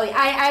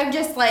 I'm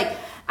just like,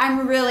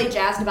 I'm really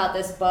jazzed about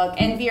this book.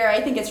 And Vera,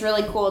 I think it's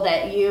really cool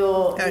that you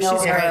know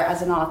her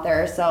as an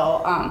author.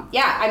 So,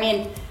 I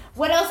mean,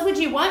 what else would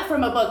you want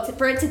from a book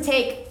for it to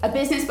take, a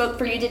business book,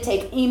 for you to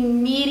take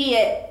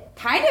immediate,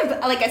 kind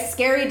of like a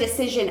scary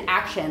decision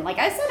action? Like,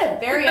 I sent a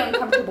very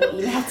uncomfortable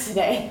email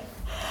today.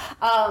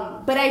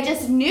 But I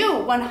just knew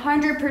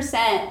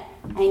 100%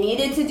 I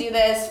needed to do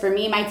this for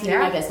me, my team,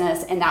 and my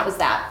business. And that was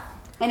that.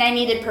 And I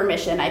needed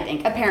permission, I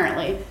think,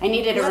 apparently. I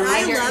needed a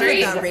reminder. What I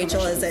love about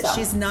Rachel is that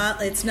it's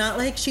not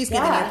like she's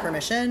giving you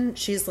permission.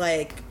 She's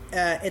like,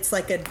 it's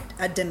like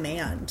a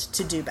demand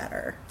to do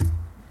better.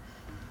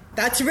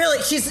 That's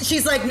really,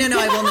 she's like, no,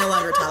 I will no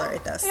longer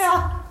tolerate this.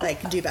 Yeah.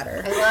 Like, do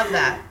better. I love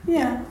that.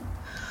 Yeah.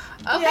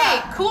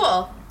 Okay,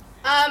 cool.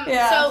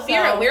 So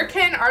Vera, where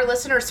can our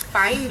listeners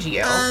find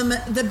you?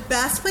 The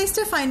best place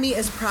to find me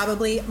is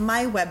probably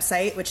my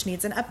website, which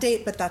needs an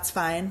update, but that's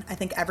fine. I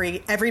think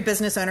every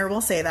business owner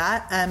will say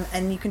that.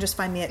 And you can just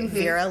find me at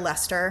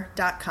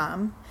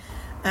veralester.com.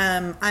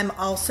 I'm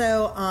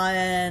also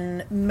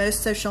on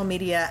most social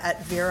media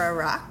at Vera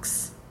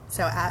Rocks.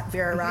 So at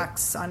Vera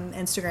Rocks on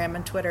Instagram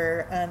and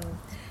Twitter.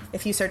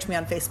 If you search me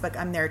on Facebook,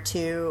 I'm there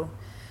too.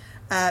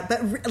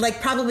 But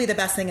like, probably the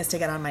best thing is to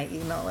get on my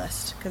email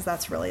list, because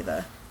that's really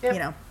the,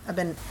 I've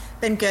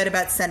been good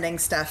about sending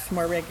stuff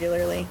more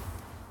regularly.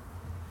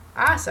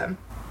 Awesome.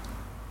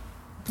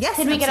 Yes.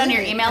 Can we get on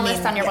your email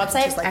list on your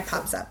website? Just like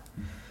pops up.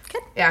 Okay.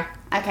 Yeah.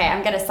 Okay,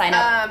 I'm gonna sign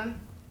up.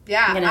 You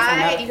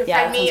can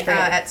find me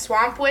at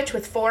Swamp Witch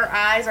with 4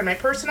 eyes on my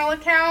personal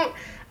account.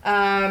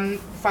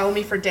 Follow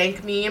me for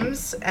dank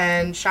memes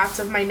and shots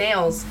of my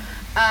nails.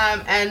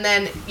 And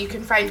then you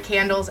can find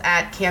Candles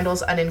at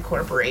Candles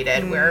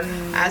Unincorporated. We're,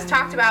 as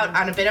talked about,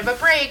 on a bit of a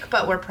break,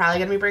 but we're probably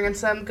going to be bringing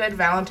some good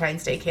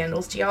Valentine's Day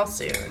candles to y'all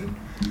soon.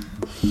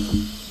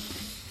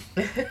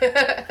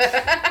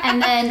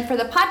 And then for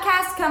the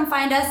podcast, come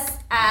find us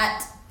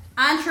at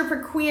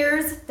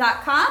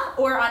entreprequeers.com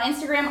or on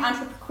Instagram,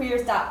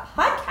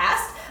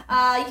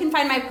 entreprequeers.podcast. You can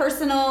find my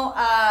personal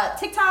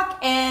TikTok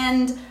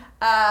and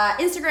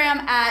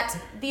Instagram at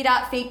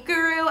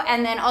the.fakeguru,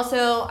 and then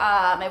also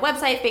my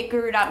website,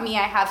 fakeguru.me.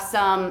 I have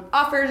some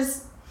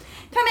offers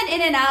coming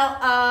in and out.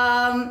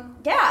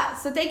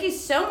 So thank you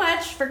so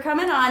much for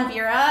coming on,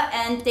 Vera,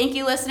 and thank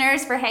you,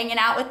 listeners, for hanging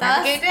out with us.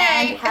 Have a gay day.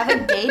 And have a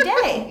gay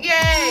day.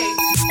 Yay!